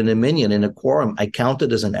participate in a minyan, in a quorum. I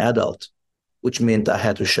counted as an adult, which meant I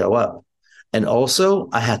had to show up. And also,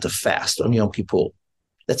 I had to fast on Yom Kippur.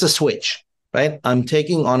 That's a switch, right? I'm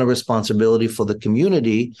taking on a responsibility for the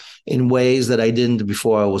community in ways that I didn't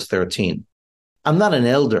before I was 13. I'm not an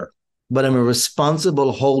elder, but I'm a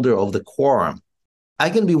responsible holder of the quorum. I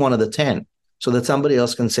can be one of the 10 so that somebody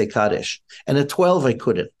else can say Kaddish. And at 12, I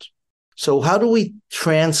couldn't. So how do we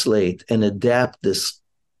translate and adapt this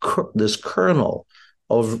kernel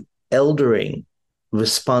of eldering,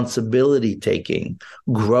 responsibility taking,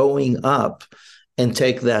 growing up, and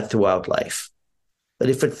take that throughout life? But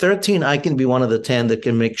if at 13, I can be one of the 10 that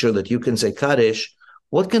can make sure that you can say Kaddish,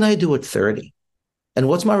 what can I do at 30? And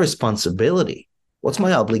what's my responsibility? What's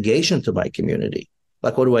my obligation to my community?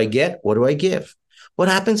 Like, what do I get? What do I give? What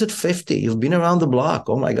happens at 50? You've been around the block.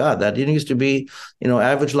 Oh my God, that didn't used to be,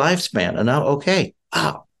 average lifespan. And now, okay,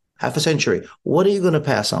 half a century. What are you going to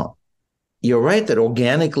pass on? You're right that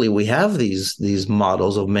organically we have these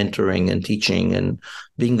models of mentoring and teaching and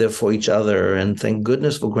being there for each other. And thank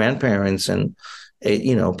goodness for grandparents and,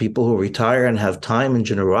 people who retire and have time and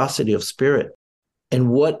generosity of spirit. And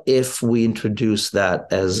what if we introduce that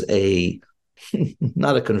as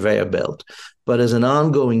not a conveyor belt, but as an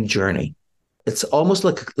ongoing journey? It's almost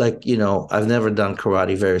like I've never done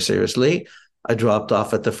karate very seriously. I dropped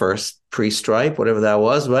off at the first pre-stripe, whatever that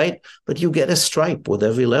was, right? But you get a stripe with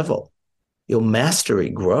every level. Your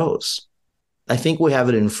mastery grows. I think we have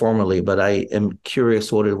it informally, but I am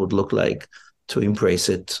curious what it would look like to embrace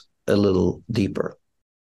it a little deeper.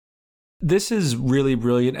 This is really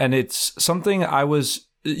brilliant, and it's something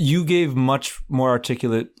you gave much more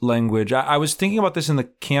articulate language. I was thinking about this in the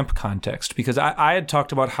camp context, because I had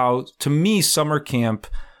talked about how, to me, summer camp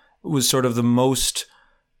was sort of the most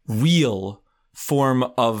real form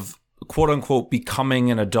of, quote unquote,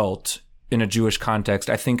 becoming an adult in a Jewish context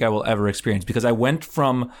I think I will ever experience, because I went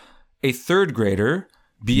from a third grader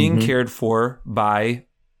being cared for by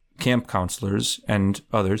camp counselors and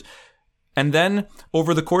others, and then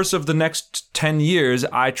over the course of the next 10 years,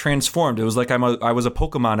 I transformed. It was like I was a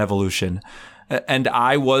Pokemon evolution, and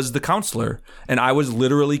I was the counselor, and I was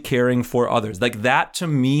literally caring for others. Like that, to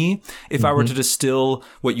me, if I were to distill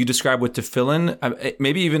what you described with tefillin,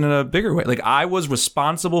 maybe even in a bigger way, like I was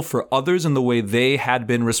responsible for others in the way they had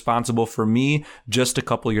been responsible for me just a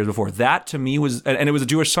couple of years before. That to me was, and it was a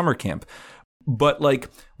Jewish summer camp, but like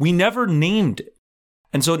we never named it.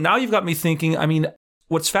 And so now you've got me thinking,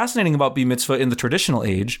 what's fascinating about Bar Mitzvah in the traditional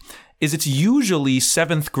age is it's usually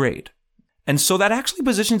 7th grade. And so that actually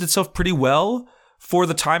positions itself pretty well for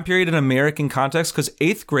the time period in American context, because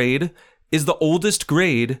 8th grade is the oldest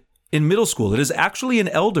grade in middle school. It is actually an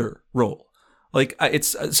elder role. Like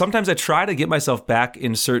it's sometimes I try to get myself back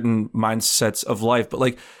in certain mindsets of life, but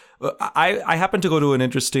like I happen to go to an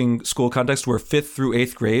interesting school context where 5th through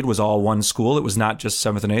 8th grade was all one school. It was not just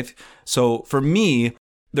 7th and 8th. So for me,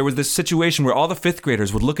 there was this situation where all the 5th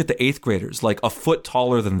graders would look at the 8th graders like a foot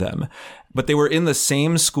taller than them, but they were in the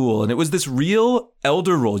same school. And it was this real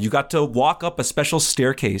elder role. You got to walk up a special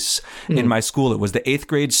staircase in my school. It was the 8th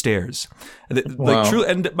grade stairs. Wow.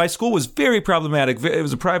 And my school was very problematic. It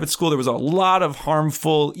was a private school. There was a lot of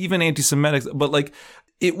harmful, even anti-Semitic, but like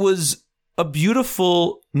it was a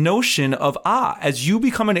beautiful notion of, as you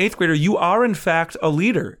become an 8th grader, you are in fact a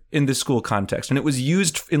leader in this school context. And it was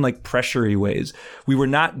used in like pressurey ways. We were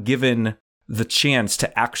not given the chance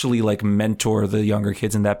to actually like mentor the younger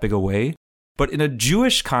kids in that big a way. But in a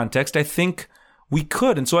Jewish context, I think we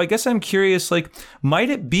could. And so I guess I'm curious, like, might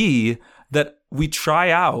it be that we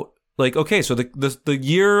try out, like, okay, so the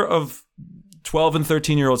year of 12 and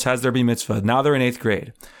 13-year-olds has their bar mitzvah. Now they're in 8th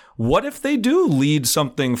grade. What if they do lead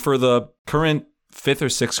something for the current 5th or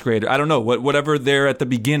 6th grade? I don't know, whatever they're at the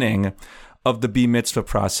beginning of the bar mitzvah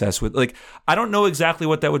process with, like, I don't know exactly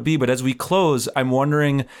what that would be, but as we close, I'm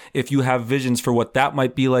wondering if you have visions for what that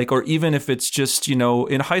might be like, or even if it's just, you know,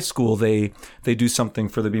 in high school, they do something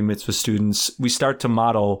for the bar mitzvah students. We start to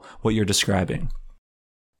model what you're describing.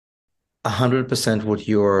 100% what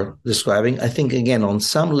you're describing. I think, again, on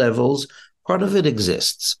some levels, part of it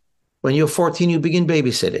exists. When you're 14, you begin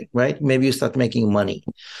babysitting, right? Maybe you start making money.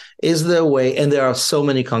 Is there a way, and there are so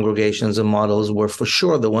many congregations and models where for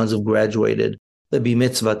sure the ones who've graduated, the bar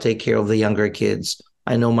mitzvah, take care of the younger kids.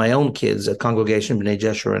 I know my own kids at Congregation B'nai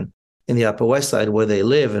Jeshurun in the Upper West Side where they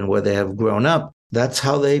live and where they have grown up. That's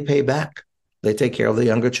how they pay back. They take care of the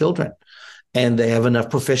younger children. And they have enough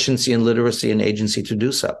proficiency and literacy and agency to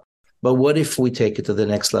do so. But what if we take it to the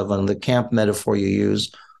next level? And the camp metaphor you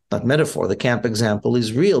use, not metaphor, the camp example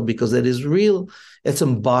is real because it is real. It's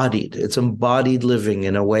embodied. It's embodied living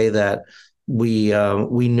in a way that we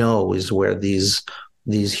know is where these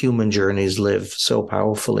human journeys live so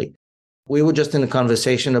powerfully. We were just in a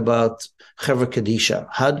conversation about Chevra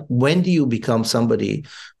Kadisha. When do you become somebody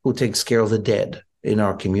who takes care of the dead in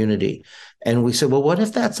our community? And we said, well, what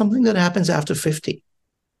if that's something that happens after 50?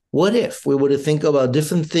 What if we were to think about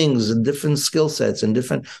different things and different skill sets and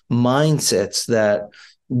different mindsets that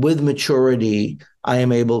with maturity, I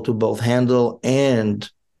am able to both handle and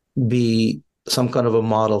be some kind of a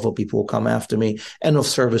model for people who come after me and of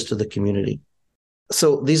service to the community.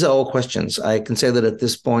 So these are all questions. I can say that at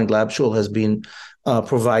this point, Lab Shul has been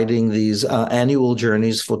providing these annual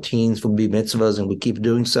journeys for teens for bar mitzvahs, and we keep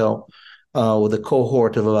doing so with a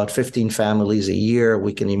cohort of about 15 families a year.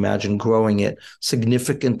 We can imagine growing it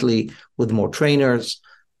significantly with more trainers.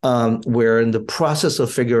 We're in the process of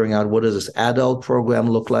figuring out what does this adult program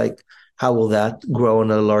look like? How will that grow on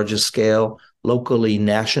a larger scale, locally,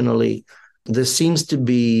 nationally? There seems to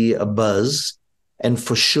be a buzz, and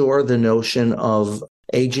for sure the notion of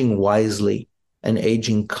aging wisely and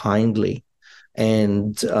aging kindly,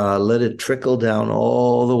 and let it trickle down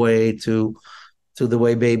all the way to the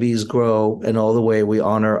way babies grow and all the way we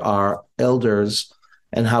honor our elders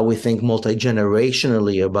and how we think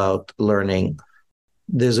multi-generationally about learning.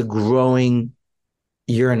 There's a growing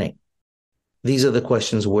yearning. These are the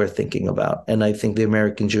questions we're thinking about. And I think the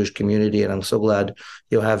American Jewish community, and I'm so glad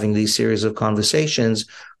you're having these series of conversations,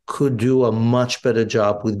 could do a much better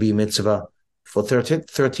job with bar mitzvah for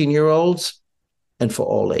 13-year-olds and for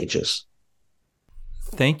all ages.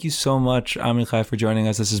 Thank you so much, Amichai, for joining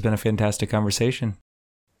us. This has been a fantastic conversation.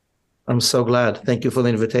 I'm so glad. Thank you for the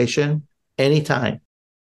invitation. Anytime.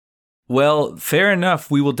 Well, fair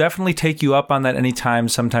enough. We will definitely take you up on that anytime,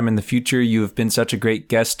 sometime in the future. You have been such a great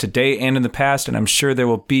guest today and in the past, and I'm sure there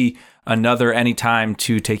will be another anytime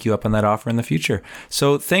to take you up on that offer in the future.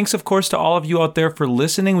 So thanks, of course, to all of you out there for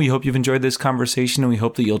listening. We hope you've enjoyed this conversation, and we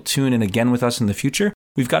hope that you'll tune in again with us in the future.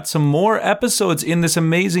 We've got some more episodes in this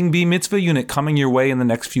amazing bar mitzvah unit coming your way in the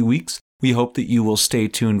next few weeks. We hope that you will stay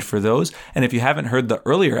tuned for those. And if you haven't heard the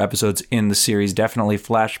earlier episodes in the series, definitely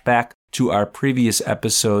flash back to our previous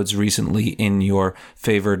episodes recently in your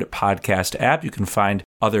favored podcast app. You can find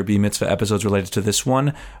other bar mitzvah episodes related to this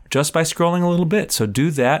one just by scrolling a little bit. So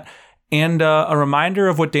do that. And a reminder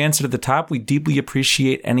of what Dan said at the top, we deeply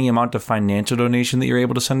appreciate any amount of financial donation that you're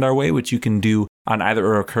able to send our way, which you can do on either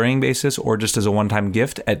a recurring basis or just as a one-time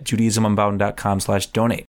gift at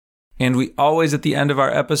judaismunbound.com/donate. And we always, at the end of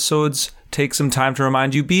our episodes, take some time to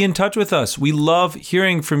remind you, be in touch with us. We love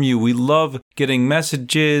hearing from you. We love getting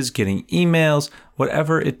messages, getting emails,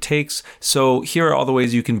 whatever it takes. So here are all the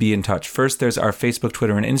ways you can be in touch. First, there's our Facebook,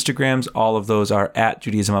 Twitter, and Instagrams. All of those are at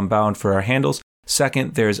Judaism Unbound for our handles.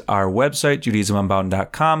 Second, there's our website,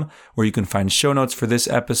 judaismunbound.com, where you can find show notes for this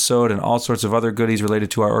episode and all sorts of other goodies related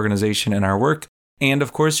to our organization and our work. And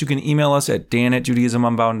of course, you can email us at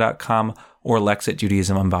dan@judaismunbound.com or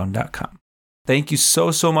lex@judaismunbound.com. Thank you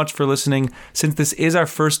so much for listening. Since this is our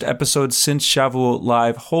first episode since Shavuot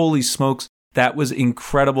Live, holy smokes, that was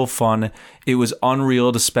incredible fun. It was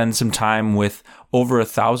unreal to spend some time with over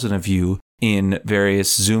 1,000 of you in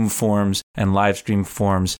various Zoom forms and live stream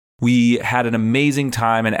forms. We had an amazing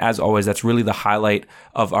time, and as always, that's really the highlight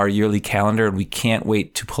of our yearly calendar, and we can't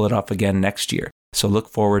wait to pull it off again next year. So look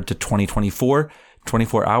forward to 2024,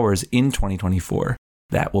 24 hours in 2024.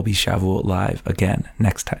 That will be Shavuot Live again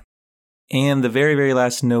next time. And the very, very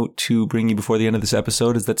last note to bring you before the end of this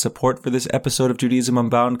episode is that support for this episode of Judaism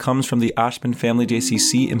Unbound comes from the Ashman Family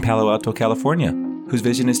JCC in Palo Alto, California, whose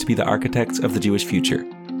vision is to be the architects of the Jewish future.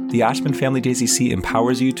 The Ashman Family JCC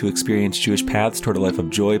empowers you to experience Jewish paths toward a life of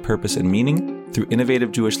joy, purpose, and meaning through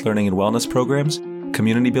innovative Jewish learning and wellness programs,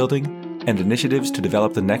 community building, and initiatives to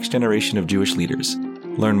develop the next generation of Jewish leaders.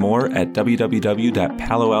 Learn more at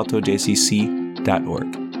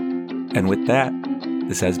www.paloaltojcc.org. And with that,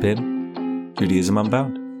 this has been Judaism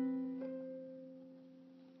Unbound.